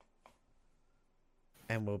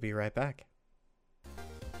 And we'll be right back.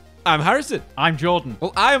 I'm Harrison. I'm Jordan.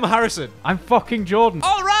 Well, I'm Harrison. I'm fucking Jordan.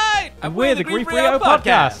 All right. And we're the Grief Rio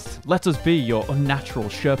podcast. Let us be your unnatural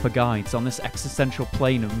Sherpa guides on this existential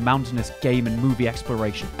plane of mountainous game and movie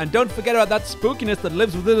exploration. And don't forget about that spookiness that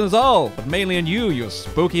lives within us all, but mainly in you, you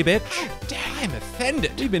spooky bitch. Damn, I'm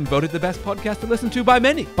offended. We've been voted the best podcast to listen to by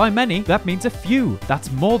many. By many, that means a few.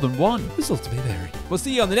 That's more than one. Whistles to be merry. We'll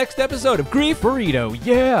see you on the next episode of Grief Burrito.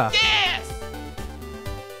 Yeah. Yes!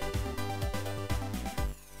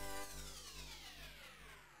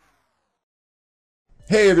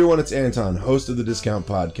 Hey everyone, it's Anton, host of the Discount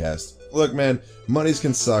Podcast. Look man, Mondays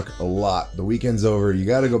can suck a lot. The weekend's over, you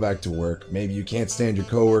gotta go back to work. Maybe you can't stand your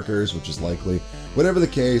coworkers, which is likely. Whatever the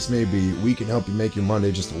case may be, we can help you make your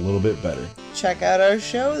Monday just a little bit better. Check out our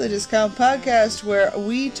show, The Discount Podcast, where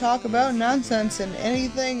we talk about nonsense and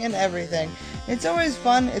anything and everything. It's always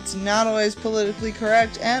fun, it's not always politically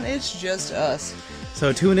correct, and it's just us.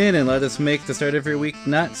 So tune in and let us make the start of your week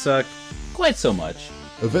not suck quite so much.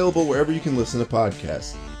 Available wherever you can listen to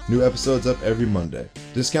podcasts. New episodes up every Monday.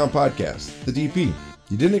 Discount Podcast, the DP.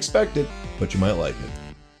 You didn't expect it, but you might like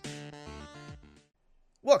it.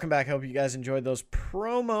 Welcome back. Hope you guys enjoyed those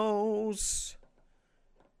promos.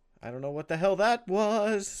 I don't know what the hell that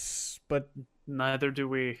was, but Neither do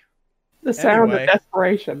we. The sound Anyway. of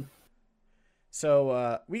desperation.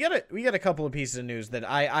 so we got a couple of pieces of news that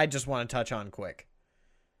I just want to touch on quick.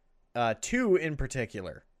 Two in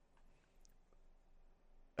particular.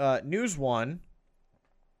 News one.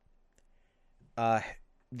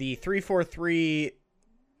 The 343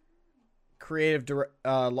 creative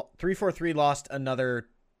 343 lost another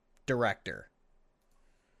director.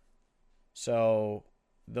 So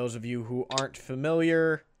those of you who aren't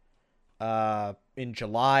familiar, in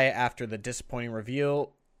July after the disappointing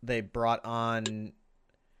reveal, they brought on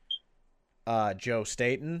Joe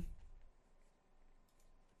Staten.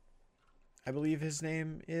 I believe his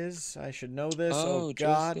name is. I should know this. Oh Joe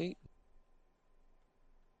God. State.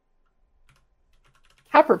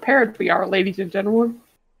 How prepared we are, ladies and gentlemen.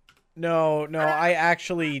 No, I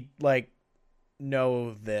actually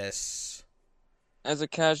know this. As a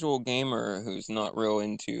casual gamer who's not real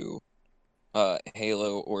into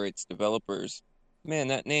Halo or its developers, man,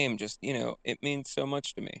 that name just, it means so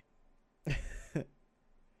much to me.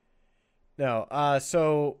 No,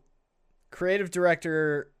 so creative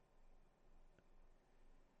director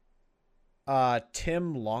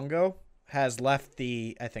Tim Longo has left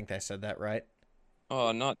the. I think I said that right.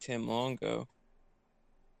 Oh, not Tim Longo.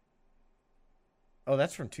 Oh,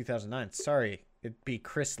 that's from 2009. Sorry, it'd be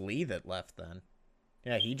Chris Lee that left then.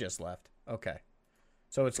 Yeah, he just left. Okay,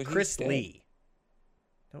 so it's But he's Chris dead. Lee.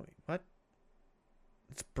 No, what?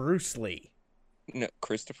 It's Bruce Lee. No,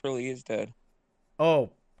 Christopher Lee is dead.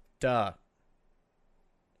 Oh, duh.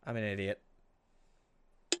 I'm an idiot.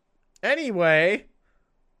 Anyway,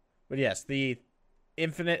 but yes, the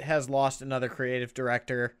Infinite has lost another creative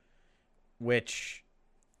director, which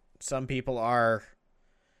some people are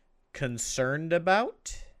concerned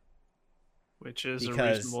about. Which is a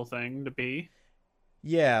Because- reasonable thing to be.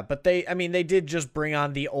 Yeah, but they did just bring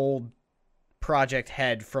on the old project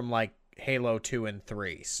head from Halo 2 and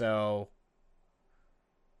 3. So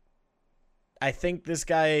I think this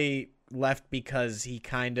guy left because he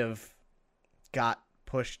kind of got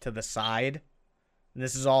pushed to the side. And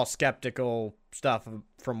this is all skeptical stuff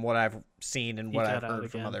from what I've seen and He what got I've out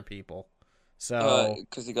heard from again. other people. So,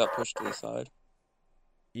 Because he got pushed to the side.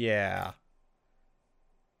 yeah.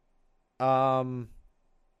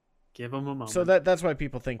 Give him a moment. So that's why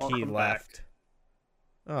people think he Welcome left.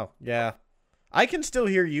 Oh, yeah. I can still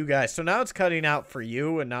hear you guys. So now it's cutting out for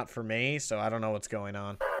you and not for me, so I don't know what's going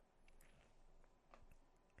on.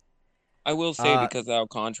 I will say, Uh, because of how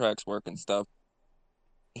contracts work and stuff,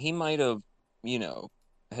 he might have,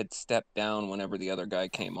 had stepped down whenever the other guy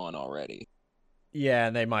came on already. Yeah,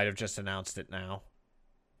 and they might have just announced it now.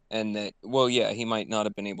 And that, well, yeah, he might not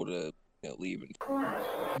have been able to leave.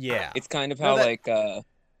 Yeah. It's kind of No, how,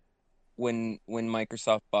 when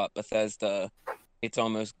Microsoft bought Bethesda, it's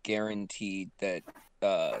almost guaranteed that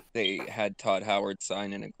they had Todd Howard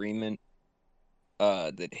sign an agreement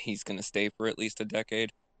that he's going to stay for at least a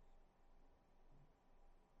decade.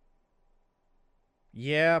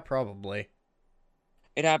 Yeah, probably.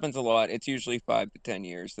 It happens a lot. It's usually 5 to 10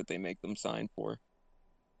 years that they make them sign for.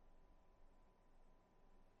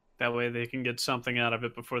 That way they can get something out of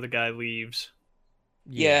it before the guy leaves.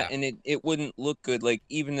 Yeah, and it wouldn't look good. Like,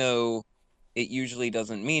 even though it usually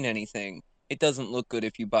doesn't mean anything, it doesn't look good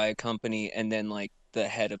if you buy a company and then, like, the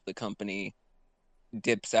head of the company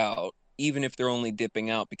dips out, even if they're only dipping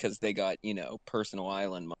out because they got, personal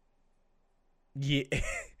island money. Yeah.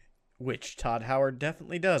 Which Todd Howard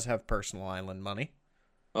definitely does have personal island money.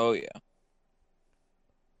 Oh, yeah.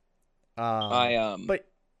 But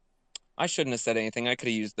I shouldn't have said anything. I could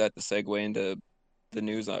have used that to segue into the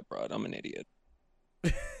news I brought. I'm an idiot.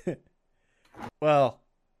 Well,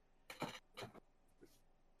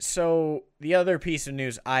 so the other piece of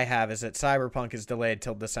news I have is that Cyberpunk is delayed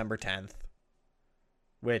till December 10th,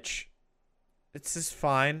 which it's just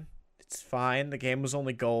fine. It's fine. The game was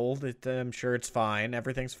only gold. I'm sure it's fine.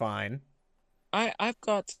 Everything's fine. I've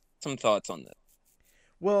got some thoughts on this.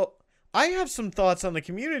 Well, I have some thoughts on the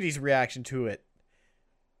community's reaction to it.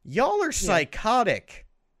 Y'all are psychotic.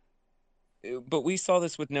 But we saw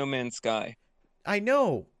this with No Man's Sky. I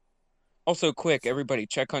know. Also, quick, everybody,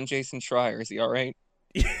 check on Jason Schreier. Is he all right?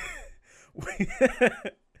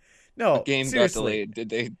 No, the game seriously. got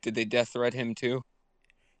delayed. Did they death threat him too?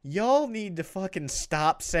 Y'all need to fucking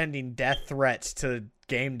stop sending death threats to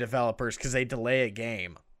game developers because they delay a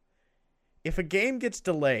game. If a game gets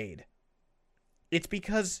delayed, it's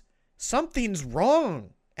because something's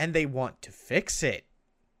wrong and they want to fix it.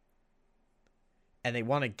 And they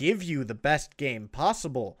want to give you the best game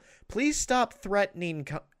possible. Please stop threatening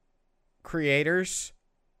creators.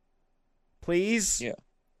 Please. Yeah.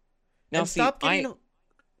 Now, and stop getting...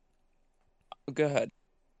 Go ahead.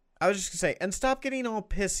 I was just gonna say, and stop getting all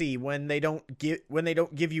pissy when they don't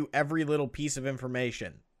give you every little piece of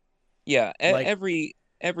information. Yeah, Like,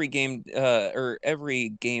 every game or every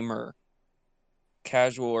gamer,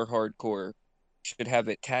 casual or hardcore, should have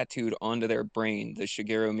it tattooed onto their brain, the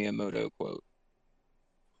Shigeru Miyamoto quote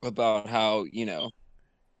about how,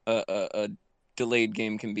 a delayed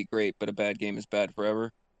game can be great, but a bad game is bad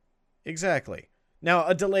forever. Exactly. Now,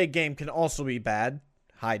 a delayed game can also be bad.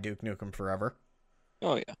 Hi, Duke Nukem Forever.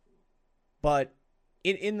 Oh yeah. But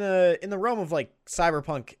in the realm of like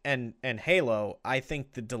Cyberpunk and Halo, I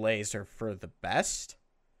think the delays are for the best.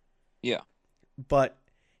 Yeah. But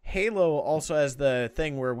Halo also has the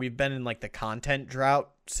thing where we've been in like the content drought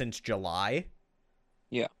since July.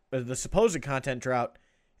 Yeah. The supposed content drought,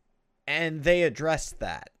 and they addressed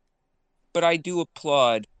that. But I do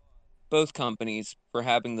applaud both companies for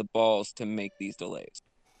having the balls to make these delays.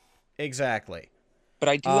 Exactly. But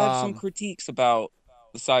I do have some critiques about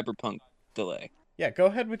the Cyberpunk delay. Yeah, go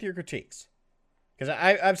ahead with your critiques. Because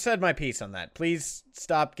I've said my piece on that. Please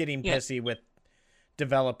stop getting pissy with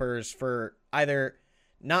developers for either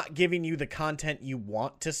not giving you the content you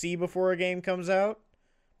want to see before a game comes out.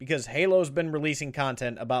 Because Halo's been releasing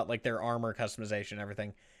content about like their armor customization and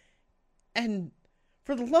everything. And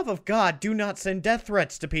for the love of God, do not send death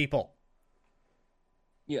threats to people.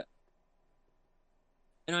 Yeah.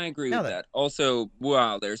 And I agree with that. Also,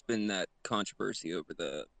 wow, there's been that controversy over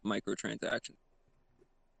the microtransactions.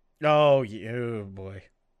 Oh, yeah, oh boy.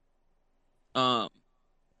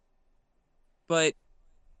 But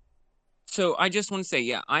so I just want to say,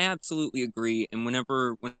 yeah, I absolutely agree. And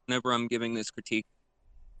whenever I'm giving this critique,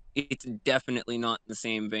 it's definitely not in the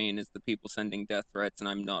same vein as the people sending death threats, and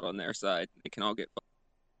I'm not on their side. They can all get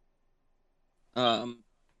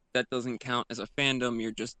that doesn't count as a fandom.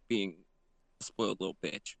 You're just being a spoiled little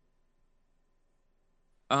bitch.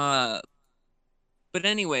 But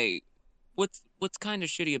anyway, what's kind of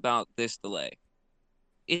shitty about this delay?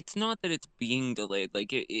 It's not that it's being delayed. Like,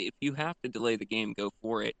 if you have to delay the game, go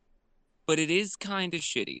for it. But it is kind of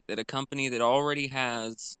shitty that a company that already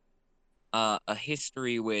has a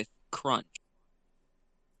history with crunch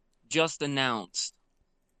just announced,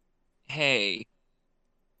 hey,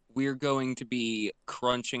 we're going to be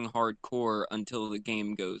crunching hardcore until the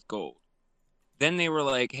game goes gold. Then they were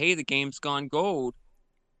like, hey, the game's gone gold.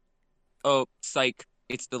 Oh, psych,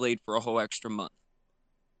 it's delayed for a whole extra month.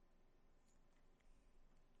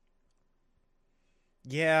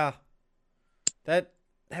 Yeah. That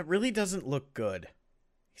really doesn't look good.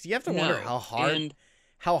 'Cause you have to wonder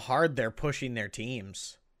how hard they're pushing their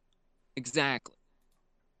teams. Exactly.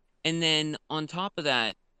 And then on top of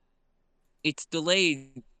that, it's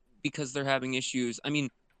delayed because they're having issues. I mean,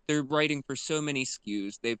 they're writing for so many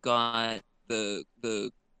SKUs. They've got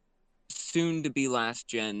the soon to be last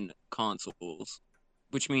gen consoles,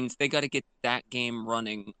 which means they got to get that game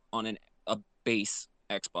running on a base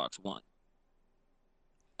Xbox One.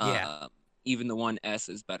 Yeah. Even the One S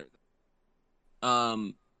is better.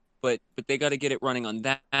 but they got to get it running on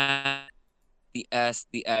that, the S,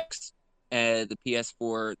 the X, the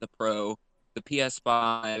PS4, the Pro, the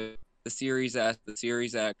PS5, the Series S, the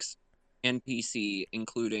Series X, and PC,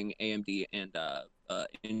 including AMD and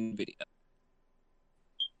NVIDIA.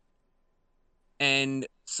 And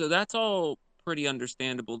so that's all pretty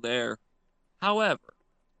understandable there. However,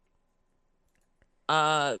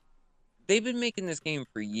 they've been making this game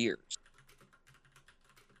for years.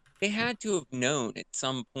 They had to have known at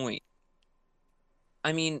some point.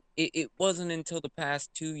 I mean, it wasn't until the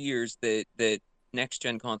past 2 years that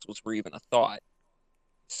next-gen consoles were even a thought.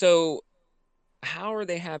 So how are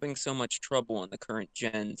they having so much trouble on the current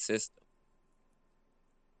gen system?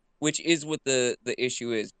 Which is what the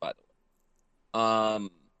issue is, by the way.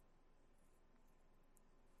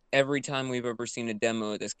 Every time we've ever seen a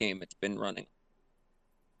demo of this game, it's been running.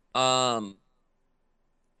 But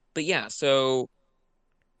yeah, so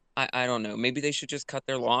I don't know. Maybe they should just cut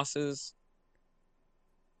their losses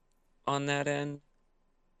on that end.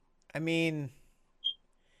 I mean,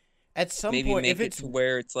 at some Maybe point, make if it it's to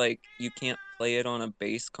where it's like you can't play it on a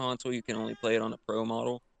base console, you can only play it on a Pro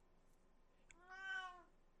model.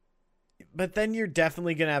 But then you're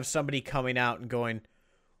definitely going to have somebody coming out and going,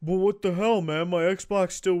 well, what the hell, man? My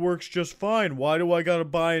Xbox still works just fine. Why do I got to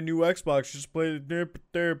buy a new Xbox? Just play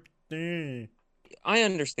the... I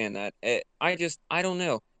understand that. I don't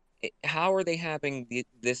know. How are they having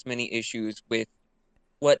this many issues with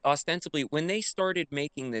what ostensibly, when they started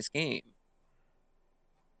making this game,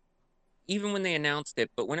 even when they announced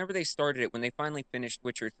it, but whenever they started it, when they finally finished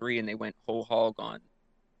Witcher 3 and they went whole hog on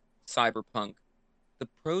Cyberpunk, the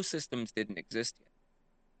Pro systems didn't exist yet.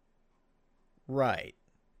 Right.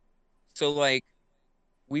 So, like,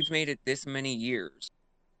 we've made it this many years,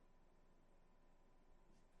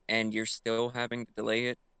 and you're still having to delay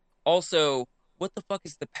it. Also, what the fuck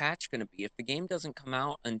is the patch going to be? If the game doesn't come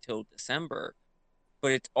out until December,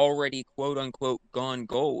 but it's already quote-unquote gone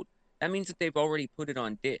gold, that means that they've already put it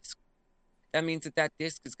on disc. That means that that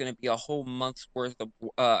disc is going to be a whole month's worth of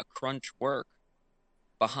crunch work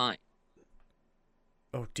behind.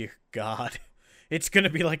 Oh, dear God. It's going to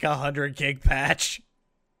be like 100 gig patch.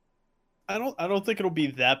 I don't think it'll be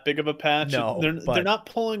that big of a patch. No, they're not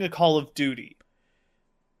pulling a Call of Duty.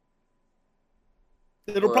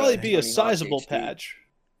 It'll probably be a Tony Hawk sizable HD. patch,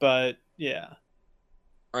 but yeah.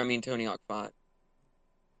 Or I mean Tony Hawk 5.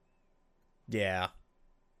 Yeah.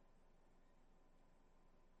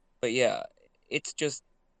 But yeah, it's just,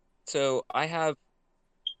 so I have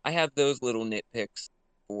those little nitpicks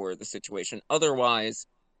for the situation. Otherwise,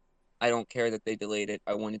 I don't care that they delayed it.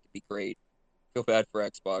 I want it to be great. Feel bad for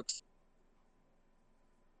Xbox.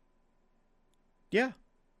 Yeah.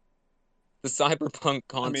 I The Cyberpunk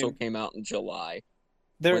console mean, came out in July.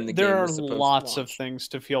 There when the game are was supposed to lots of launch. things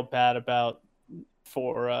to feel bad about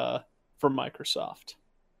for Microsoft,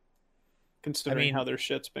 considering how their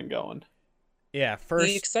shit's been going. Yeah, The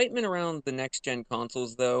first... excitement around the next gen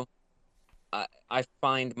consoles, though, I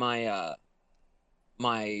find my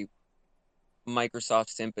my Microsoft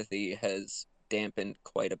sympathy has dampened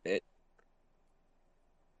quite a bit.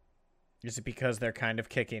 Is it because they're kind of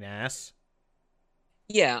kicking ass?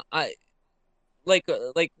 Yeah, like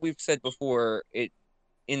we've said before, it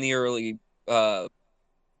in the early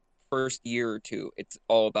first year or two, it's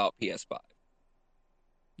all about PS5.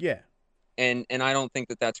 Yeah. And I don't think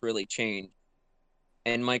that that's really changed.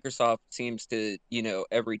 And Microsoft seems to,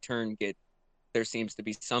 every turn there seems to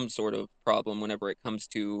be some sort of problem whenever it comes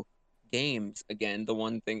to games. Again, the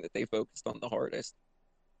one thing that they focused on the hardest.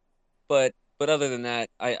 But other than that,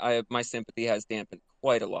 my sympathy has dampened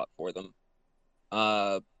quite a lot for them.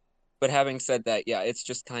 But having said that, yeah, it's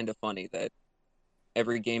just kind of funny that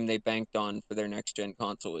every game they banked on for their next gen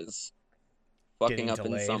console is fucking Getting up in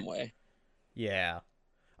delayed. some way. Yeah.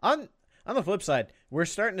 On the flip side, we're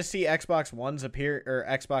starting to see Xbox Ones appear, or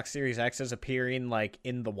Xbox Series X's appearing like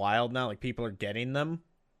in the wild now. Like people are getting them.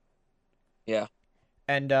 Yeah.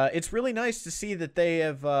 And it's really nice to see that they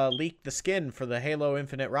have leaked the skin for the Halo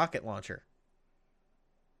Infinite rocket launcher.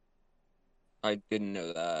 I didn't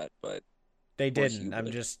know that, but They of course didn't. you I'm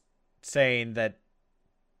would. just saying that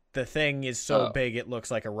the thing is so Oh. big it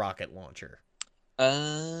looks like a rocket launcher.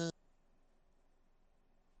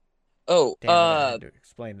 Oh, Damn it, I had to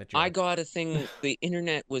explain the joke. I got a thing. The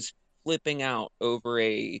internet was flipping out over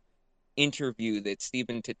a interview that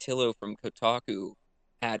Stephen Totillo from Kotaku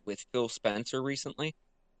had with Phil Spencer recently.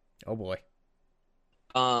 Oh boy.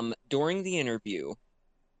 During the interview,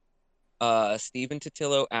 Stephen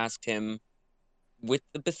Totillo asked him, with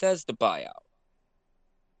the Bethesda buyout,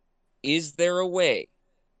 is there a way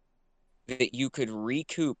that you could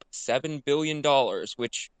recoup $7 billion,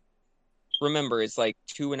 which remember, it's like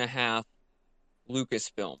 2.5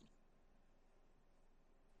 Lucasfilm.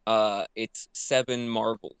 It's 7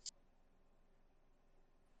 Marvels.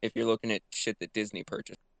 If you're looking at shit that Disney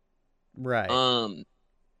purchased. Right.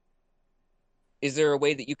 Is there a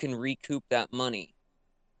way that you can recoup that money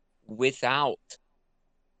without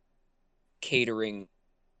catering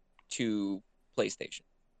to PlayStation?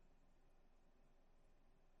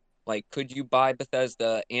 Like, could you buy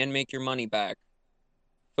Bethesda and make your money back,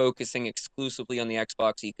 focusing exclusively on the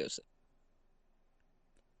Xbox ecosystem?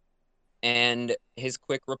 And his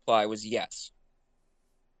quick reply was yes.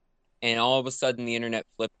 And all of a sudden, the internet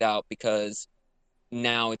flipped out because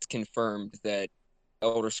now it's confirmed that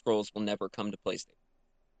Elder Scrolls will never come to PlayStation.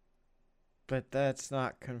 But that's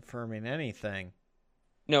not confirming anything.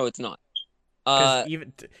 No, it's not.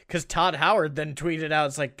 Because Todd Howard then tweeted out,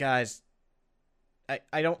 it's like, guys,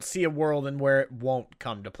 I don't see a world in where it won't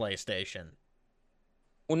come to PlayStation.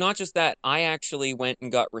 Well, not just that. I actually went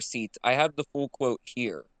and got receipts. I have the full quote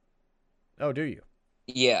here. Oh, do you?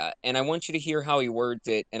 Yeah, and I want you to hear how he words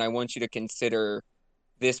it, and I want you to consider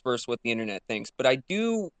this versus what the internet thinks. But I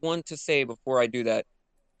do want to say before I do that,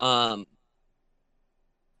 a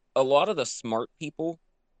lot of the smart people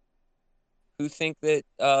who think that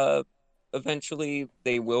eventually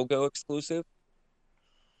they will go exclusive,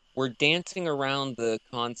 we're dancing around the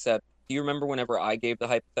concept. Do you remember whenever I gave the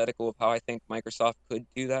hypothetical of how I think Microsoft could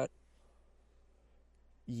do that?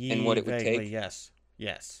 And what it would vaguely, take?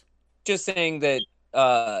 Yes. Just saying that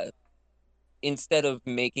instead of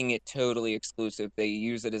making it totally exclusive, they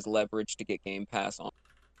use it as leverage to get Game Pass on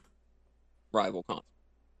rival consoles.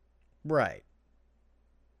 Right.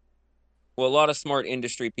 Well, a lot of smart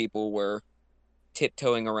industry people were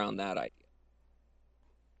tiptoeing around that idea.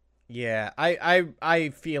 Yeah, I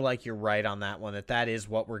feel like you're right on that one, that is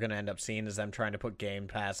what we're going to end up seeing, is them trying to put Game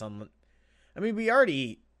Pass on. I mean, we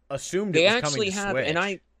already assumed They it was actually coming to have,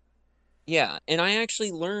 Switch. and I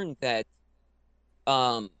actually learned that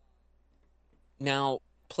now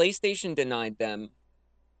PlayStation denied them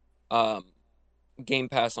Game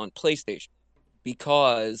Pass on PlayStation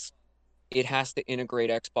because it has to integrate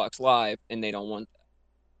Xbox Live, and they don't want that.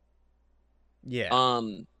 Yeah.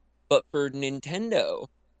 But for Nintendo,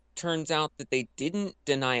 turns out that they didn't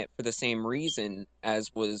deny it for the same reason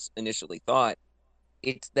as was initially thought.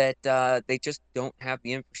 It's that they just don't have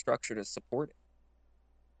the infrastructure to support it.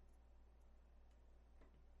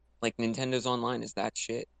 Like, Nintendo's Online is that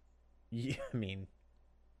shit. Yeah, I mean,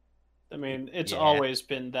 it's Yeah. always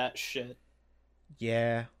been that shit.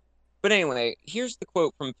 yeah. But anyway, here's the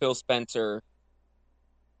quote from Phil Spencer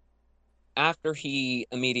after he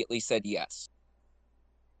immediately said yes.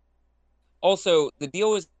 Also, the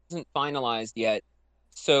deal isn't finalized yet,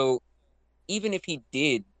 so even if he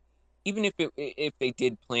did, if they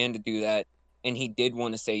did plan to do that and he did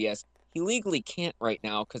want to say yes, he legally can't right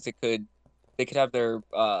now because they could have their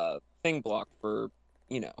thing blocked for,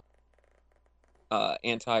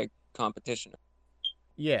 anti-competition.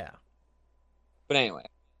 Yeah. But anyway,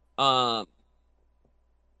 so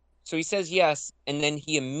he says yes, and then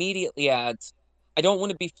he immediately adds, I don't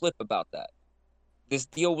want to be flip about that. This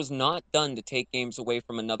deal was not done to take games away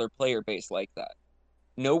from another player base like that.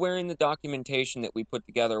 Nowhere in the documentation that we put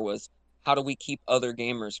together was, how do we keep other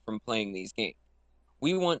gamers from playing these games?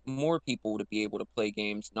 We want more people to be able to play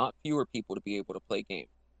games, not fewer people to be able to play games.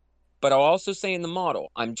 But I'll also say in the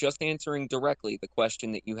model, I'm just answering directly the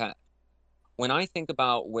question that you had. When I think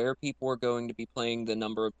about where people are going to be playing the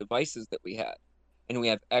number of devices that we had, and we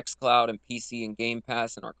have xCloud and PC and Game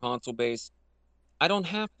Pass in our console base, I don't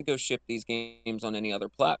have to go ship these games on any other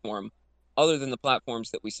platform other than the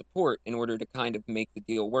platforms that we support in order to kind of make the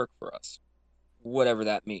deal work for us, whatever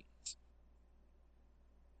that means.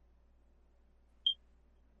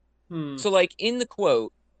 So, like, in the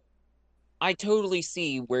quote, I totally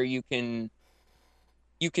see where you can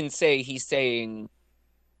say he's saying,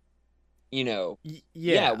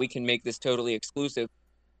 yeah, we can make this totally exclusive.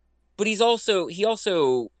 But he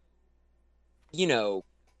also,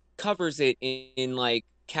 covers it in like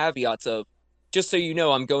caveats of, just so you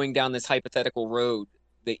know, I'm going down this hypothetical road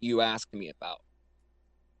that you asked me about.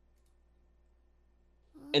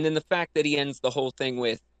 And then the fact that he ends the whole thing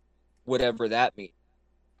with whatever that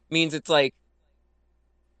means it's like,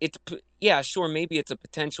 yeah, sure, maybe it's a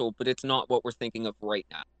potential, but it's not what we're thinking of right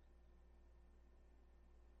now.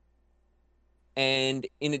 And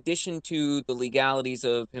in addition to the legalities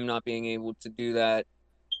of him not being able to do that,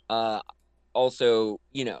 also,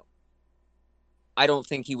 I don't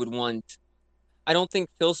think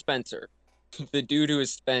Phil Spencer, the dude who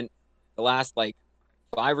has spent the last 5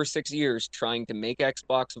 or 6 years trying to make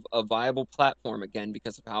Xbox a viable platform again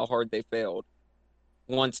because of how hard they failed,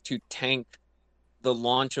 wants to tank the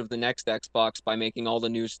launch of the next Xbox by making all the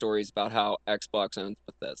news stories about how Xbox owns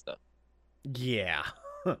Bethesda. Yeah.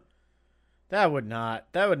 That would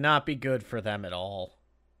not be good for them at all.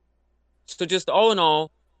 So just all in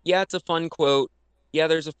all, yeah, it's a fun quote. Yeah,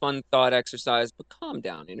 there's a fun thought exercise, but calm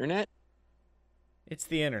down, internet. It's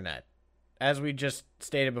the internet. As we just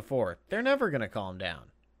stated before, they're never going to calm down.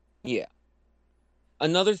 Yeah.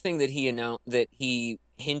 Another thing that he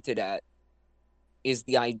hinted at is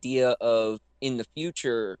the idea of in the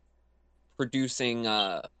future producing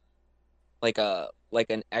like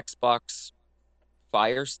an Xbox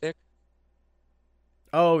Fire Stick,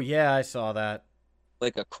 Oh, yeah, I saw that.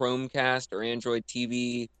 like a Chromecast or Android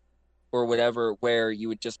TV or whatever, where you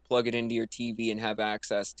would just plug it into your TV and have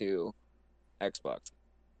access to Xbox.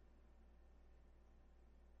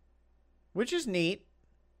 Which is neat.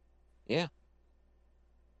 Yeah.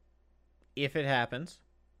 If it happens.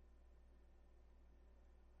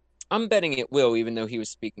 I'm betting it will, even though he was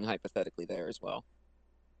speaking hypothetically there as well.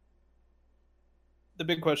 The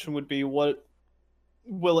big question would be, what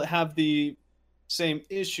will it have the same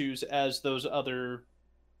issues as those other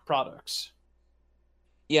products?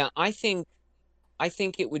 Yeah, I think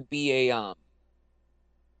it would be a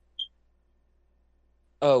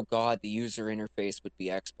oh god, the user interface would be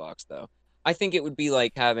Xbox though. I think it would be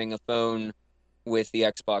like having a phone with the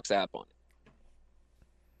Xbox app on it.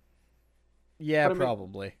 Yeah, But I mean-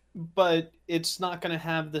 probably. But it's not going to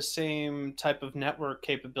have the same type of network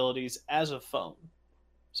capabilities as a phone.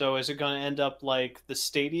 So is it going to end up like the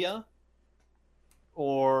Stadia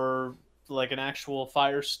or like an actual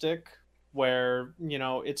Fire Stick where, you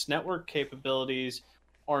know, its network capabilities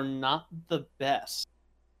are not the best?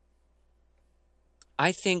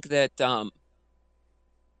 I think that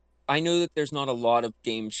I know that there's not a lot of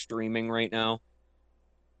game streaming right now.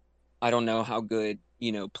 I don't know how good,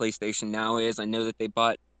 PlayStation Now is. I know that they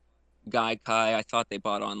bought Gaikai. I thought they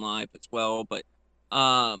bought OnLive as well, but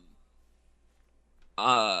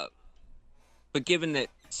given that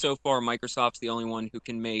so far Microsoft's the only one who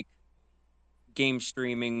can make game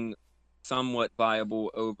streaming somewhat viable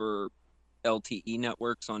over LTE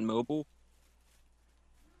networks on mobile,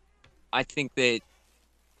 I think that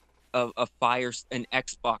an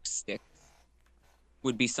Xbox stick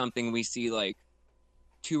would be something we see like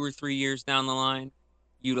 2 or 3 years down the line,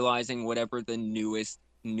 utilizing whatever the newest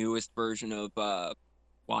version of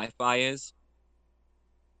Wi-Fi is.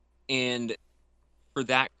 And for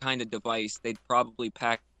that kind of device, they'd probably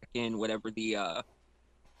pack in whatever the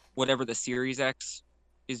Series X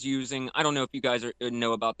is using. I don't know if you guys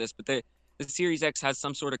know about this, but the Series X has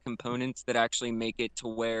some sort of components that actually make it to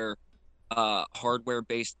where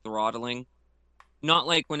hardware-based throttling, not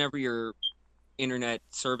like whenever your internet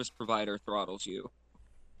service provider throttles you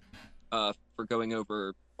for going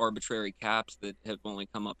over arbitrary caps that have only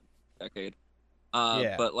come up in a decade.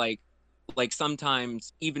 Yeah. But like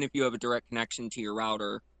sometimes, even if you have a direct connection to your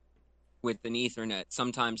router with an Ethernet,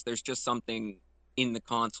 sometimes there's just something in the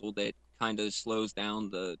console that kind of slows down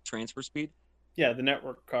the transfer speed. Yeah, the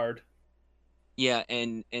network card. Yeah,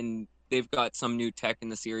 and they've got some new tech in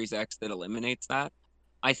the Series X that eliminates that.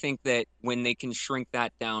 I think that when they can shrink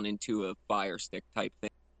that down into a Fire Stick type thing,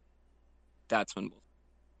 that's when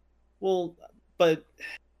Well, but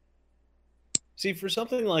see, for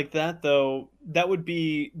something like that, though, that would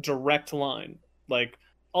be direct line. Like,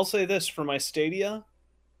 I'll say this for my Stadia.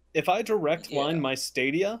 If I direct line my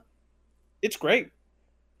Stadia, it's great.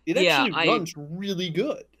 It actually runs really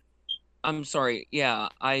good. I'm sorry. Yeah,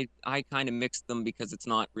 I kind of mixed them because it's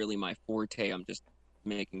not really my forte. I'm just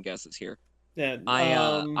making guesses here. Yeah,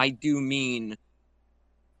 I do mean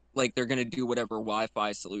like they're gonna do whatever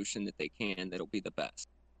Wi-Fi solution that they can that'll be the best.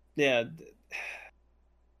 Yeah.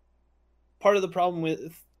 Part of the problem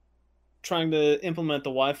with trying to implement the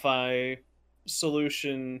Wi-Fi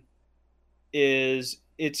solution is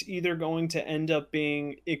it's either going to end up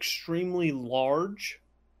being extremely large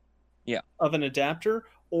of an adapter,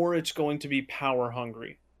 or it's going to be power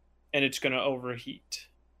hungry and it's going to overheat.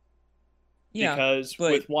 Yeah, because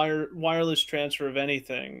with wireless transfer of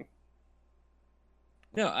anything.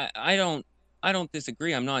 No, I don't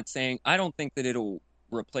disagree. I'm not saying I don't think that it'll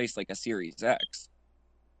replace like a Series X.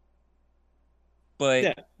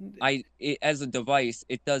 But as a device,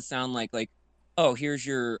 it does sound like oh, here's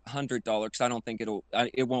your $100. Because I don't think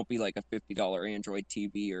it won't be like a $50 Android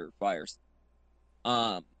TV or Fire.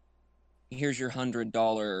 Here's your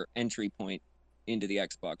 $100 entry point into the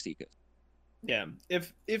Xbox ecosystem. Yeah,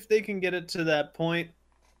 if they can get it to that point,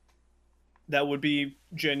 that would be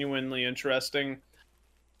genuinely interesting.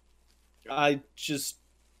 I'm trying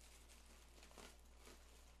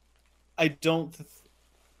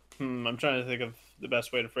to think of the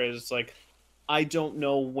best way to phrase it. It's like, I don't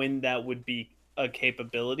know when that would be a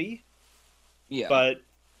capability. Yeah. But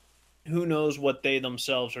who knows what they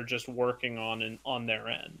themselves are just working on their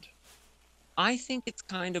end. I think it's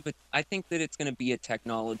I think that it's going to be a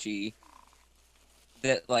technology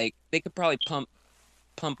that, like, they could probably pump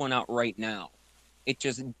one out right now. It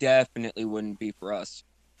just definitely wouldn't be for us.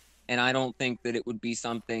 And I don't think that it would be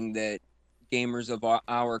something that gamers of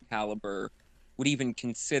our caliber would even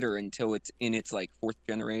consider until it's in its, like, 4th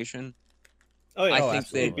generation. Oh, yeah. I think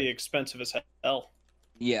Absolutely. It'd be expensive as hell.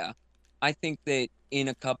 Yeah. I think that in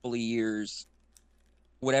a couple of years,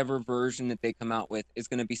 whatever version that they come out with is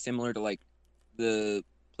going to be similar to, like, the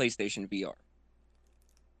PlayStation VR.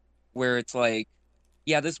 Where it's like,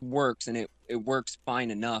 yeah, this works, and it works fine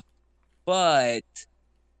enough, but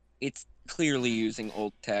it's clearly using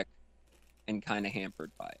old tech and kind of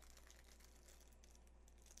hampered by it.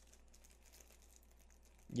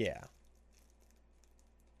 Yeah.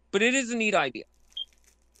 But it is a neat idea.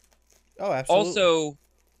 Oh, absolutely.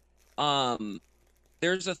 Also,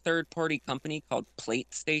 there's a third-party company called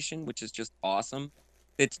PlateStation, which is just awesome.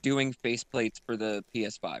 It's doing faceplates for the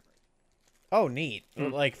PS5. Oh, neat.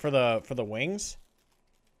 Like for the wings?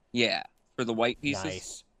 Yeah, for the white pieces.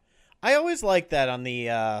 Nice. I always liked that on the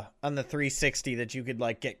 360 that you could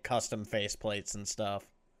like get custom faceplates and stuff.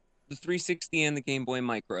 The 360 and the Game Boy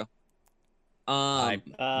Micro.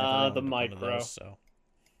 The Micro. So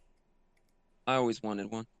I always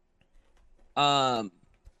wanted one.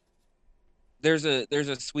 There's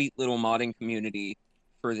a sweet little modding community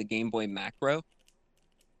for the Game Boy Macro,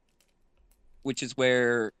 which is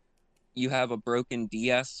where you have a broken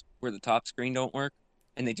DS where the top screen don't work,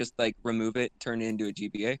 and they just like remove it, turn it into a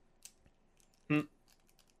GBA.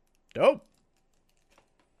 Dope.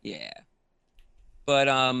 Yeah. But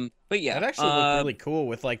yeah. That actually looked really cool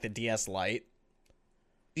with like the DS Lite.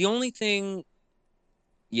 The only thing,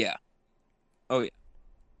 yeah. Oh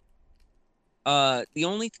yeah. The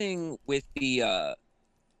only thing with the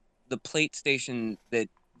PlateStation that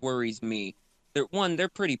worries me, they're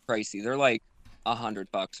pretty pricey. They're like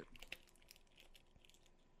 $100,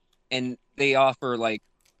 and they offer like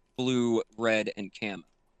blue, red, and camo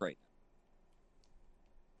right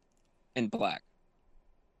now, and black.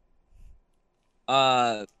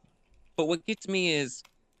 But what gets me is,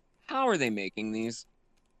 how are they making these?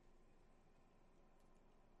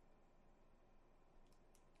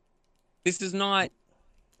 This is not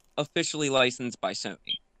officially licensed by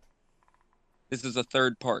Sony. This is a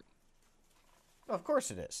third party. Of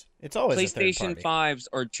course it is. It's always PlayStation 5s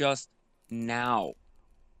are just now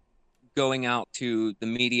going out to the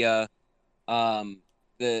media.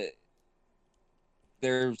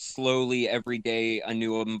 They're slowly every day a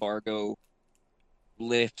new embargo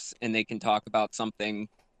lifts and they can talk about something,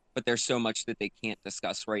 but there's so much that they can't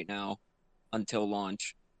discuss right now until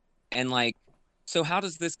launch. And like, so how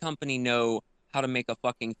does this company know how to make a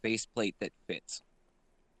fucking faceplate that fits?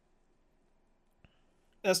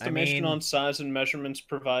 Estimation on size and measurements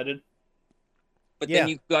provided. But then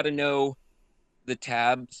you've got to know the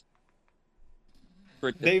tabs for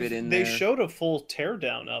it to fit in there. They showed a full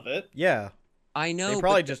teardown of it. Yeah. I know. They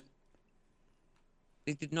probably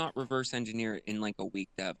They did not reverse engineer it in like a week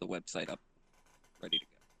to have the website up, ready to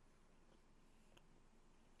go.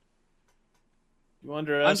 You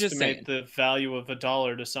underestimate the value of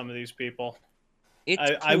 $1 to some of these people.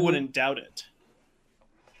 I wouldn't doubt it.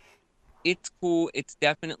 It's cool. It's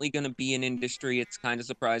definitely going to be an industry. It's kind of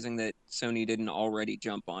surprising that Sony didn't already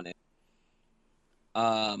jump on it.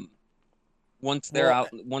 Once they're out,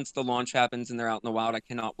 once the launch happens and they're out in the wild, I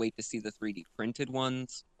cannot wait to see the 3D printed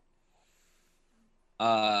ones.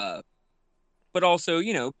 But also,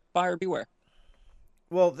 you know, buyer beware.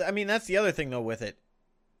 Well, I mean, that's the other thing though with it.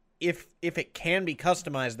 If it can be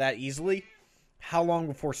customized that easily, how long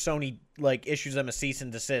before Sony like issues them a cease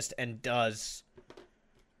and desist and does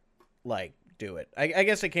like do it? I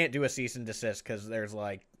guess they can't do a cease and desist because there's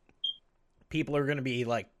like people are going to be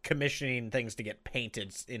like commissioning things to get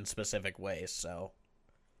painted in specific ways. So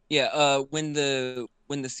yeah, when the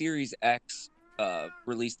Series X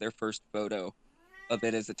released their first photo of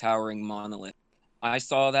it as a towering monolith, I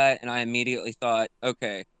saw that and I immediately thought,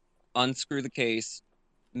 okay, unscrew the case,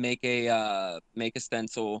 make a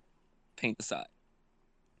stencil, paint the side.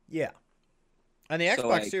 Yeah, and the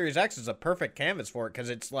Xbox Series X is a perfect canvas for it because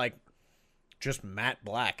it's like just matte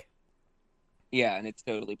black. Yeah, and it's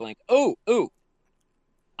totally blank. Oh,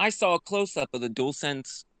 I saw a close-up of the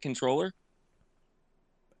DualSense controller.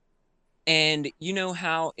 And you know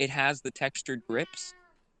how it has the textured grips?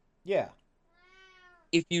 Yeah.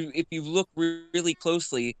 If you look really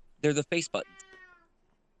closely, they're the face buttons.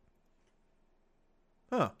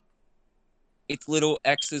 Huh. It's little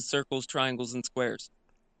X's, circles, triangles, and squares.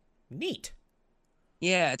 Neat.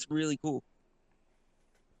 Yeah, it's really cool.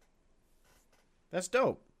 That's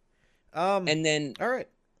dope. And then, all right.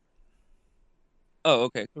 oh,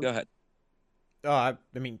 okay, go ahead. Oh, I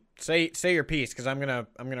mean, say your piece because I'm gonna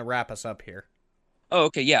wrap us up here. Oh,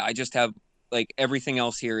 okay, yeah. I just have like everything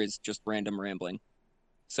else here is just random rambling.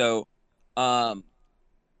 So, IGN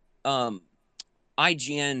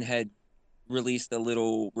had released a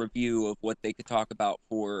little review of what they could talk about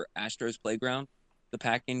for Astro's Playground, the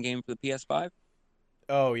pack-in game for the PS5.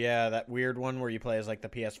 Oh yeah, that weird one where you play as like the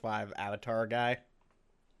PS5 avatar guy.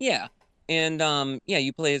 Yeah, and yeah,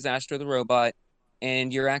 you play as Astro the robot,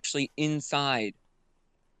 and you're actually inside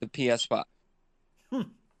the PS5.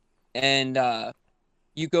 And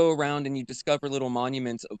you go around and you discover little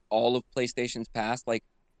monuments of all of PlayStation's past. Like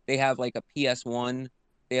they have like a PS1,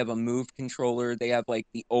 they have a Move controller, they have like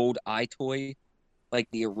the old iToy, like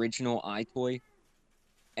the original iToy,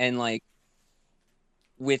 and like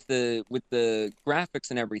with the graphics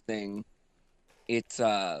and everything, it's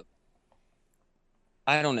I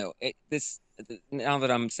don't know. Now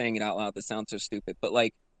that I'm saying it out loud, this sounds so stupid, but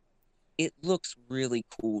like it looks really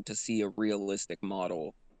cool to see a realistic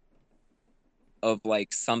model of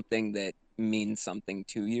like something that means something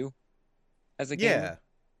to you as a gamer. Yeah.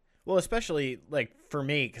 Well, especially like for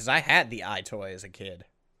me because I had the iToy as a kid.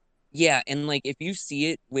 Yeah, and like if you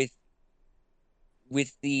see it with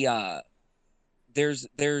the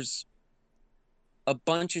there's a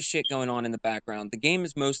bunch of shit going on in the background. The game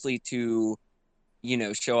is mostly to, you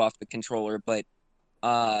know, show off the controller, but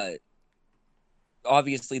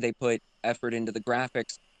obviously they put effort into the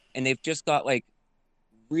graphics, and they've just got like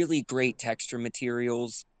really great texture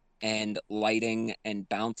materials and lighting and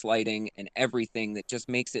bounce lighting and everything that just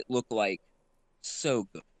makes it look like so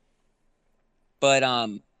good. But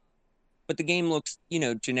the game looks, you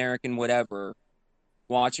know, generic and whatever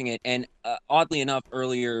watching it. And oddly enough,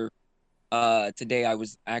 earlier today I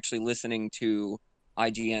was actually listening to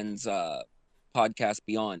IGN's podcast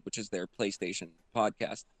Beyond, which is their PlayStation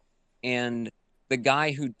podcast. And the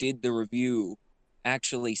guy who did the review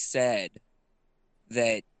actually said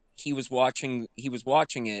that he was watching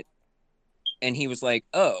it and he was like,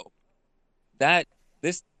 "Oh,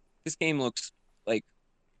 this game looks like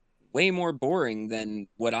way more boring than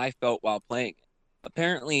what I felt while playing it."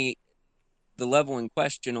 Apparently, the level in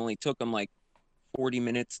question only took him like 40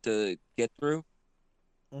 minutes to get through.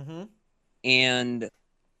 Mm-hmm. And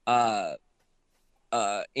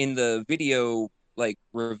in the video like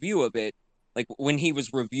review of it, like when he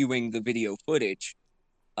was reviewing the video footage,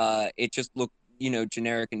 it just looked, you know,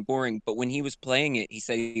 generic and boring. But when he was playing it, he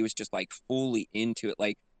said he was just like fully into it.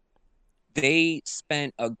 Like they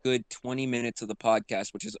spent a good 20 minutes of the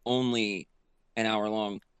podcast, which is only an hour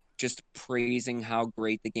long, just praising how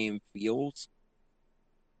great the game feels.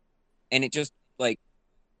 And it just like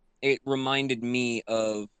it reminded me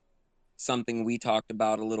of something we talked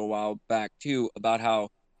about a little while back too, about how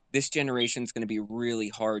this generation is going to be really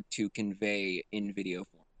hard to convey in video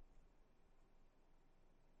form.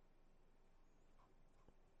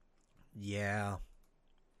 Yeah.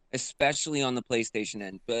 Especially on the PlayStation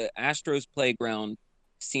end. But Astro's Playground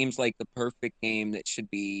seems like the perfect game that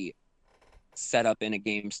should be set up in a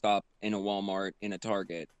GameStop, in a Walmart, in a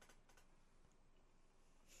Target.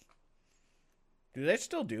 Do they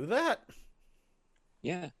still do that?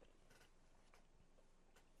 Yeah.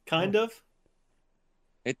 Kind of.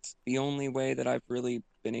 It's the only way that I've really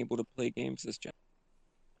been able to play games this gen.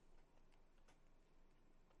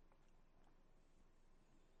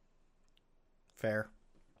 Fair.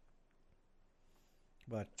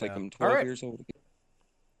 But It's like I'm all 12 right. years old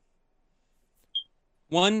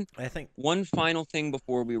again. I think One final thing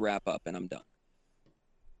before we wrap up, and I'm done.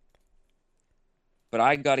 But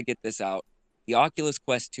I got to get this out. The Oculus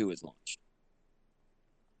Quest 2 is launched.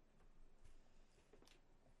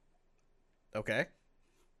 okay.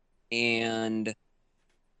 And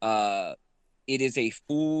it is a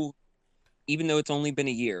full, even though it's only been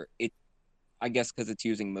a year, I guess because it's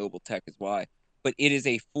using mobile tech is why, but it is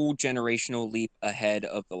a full generational leap ahead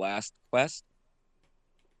of the last Quest.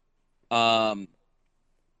 And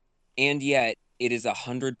yet it is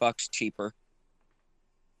 $100 cheaper.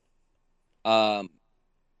 And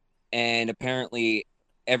apparently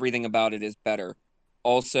everything about it is better.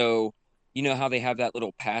 Also, you know how they have that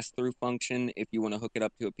little pass-through function if you want to hook it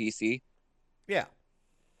up to a PC? Yeah.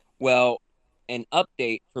 Well, an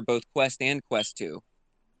update for both Quest and Quest 2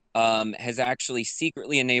 has actually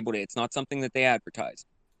secretly enabled it. It's not something that they advertise,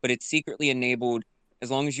 but it's secretly enabled. As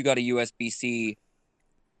long as you got a USB-C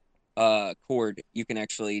cord, you can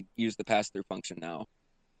actually use the pass-through function now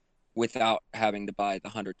without having to buy the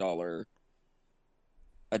 $100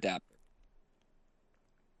 adapter.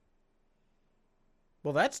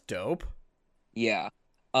 Well, that's dope. Yeah.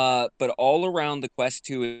 But all around, the Quest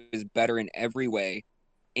 2 is better in every way,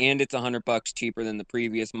 and it's $100 cheaper than the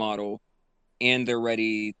previous model, and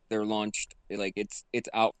they're launched, like it's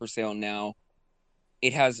out for sale now.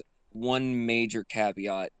 It has one major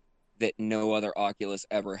caveat that no other Oculus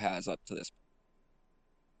ever has up to this.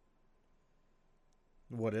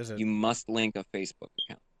 What is it? You must link a Facebook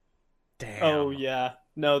account. Damn. Oh yeah,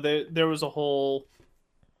 no, there was a whole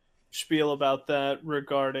spiel about that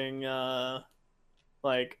regarding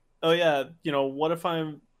like, oh yeah, what if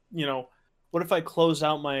I close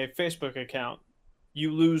out my Facebook account?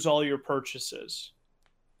 You lose all your purchases.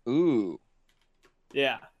 Ooh.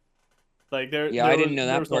 Yeah. Like there. Yeah, I didn't know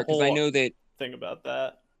that part, because I know that thing about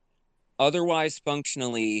that. Otherwise,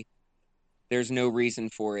 functionally, there's no reason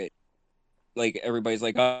for it. Like, everybody's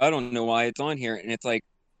like, I don't know why it's on here. And it's like,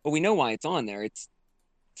 well, we know why it's on there. It's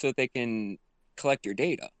so that they can collect your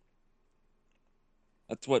data.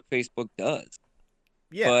 That's what Facebook does.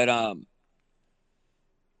 Yeah.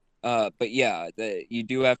 But yeah, you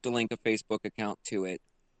do have to link a Facebook account to it,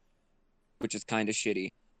 which is kind of shitty.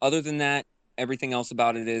 Other than that, everything else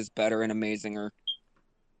about it is better and amazinger.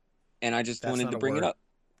 And I just wanted to bring it up.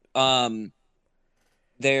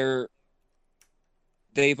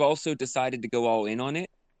 They've also decided to go all in on it.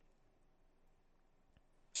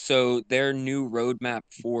 So their new roadmap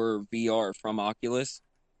for VR from Oculus,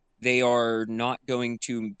 they are not going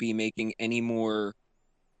to be making any more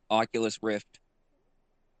Oculus Rift.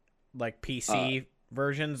 Like PC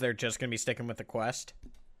versions, they're just going to be sticking with the Quest?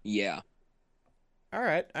 Yeah. All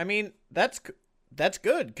right. I mean, that's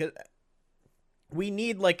good, because we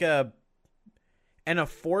need like an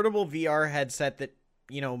affordable VR headset that,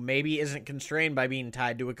 maybe isn't constrained by being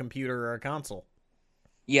tied to a computer or a console.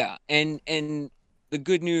 Yeah, and the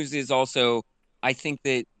good news is also, I think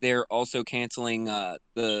that they're also canceling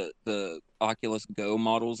the Oculus Go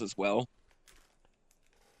models as well,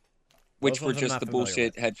 which were just the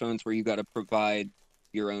bullshit headphones where you got to provide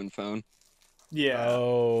your own phone. Yeah.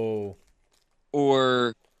 Oh.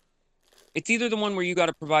 Or it's either the one where you got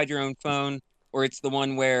to provide your own phone, or it's the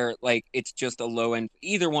one where, like, it's just a low end.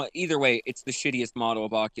 Either way, it's the shittiest model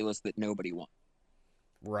of Oculus that nobody wants.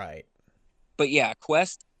 Right. But yeah,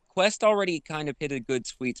 Quest already kind of hit a good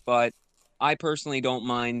sweet spot. I personally don't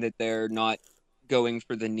mind that they're not going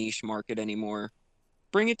for the niche market anymore.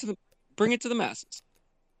 Bring it to the masses.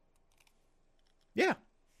 Yeah,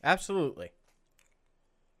 absolutely.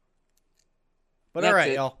 But That's all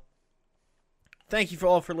right, it. y'all. Thank you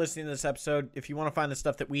all for listening to this episode. If you want to find the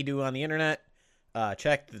stuff that we do on the internet,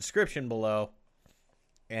 check the description below.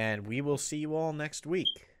 And we will see you all next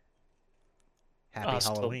week. Happy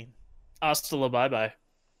Halloween. Hasta la bye-bye.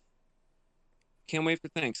 Can't wait for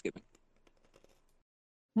Thanksgiving.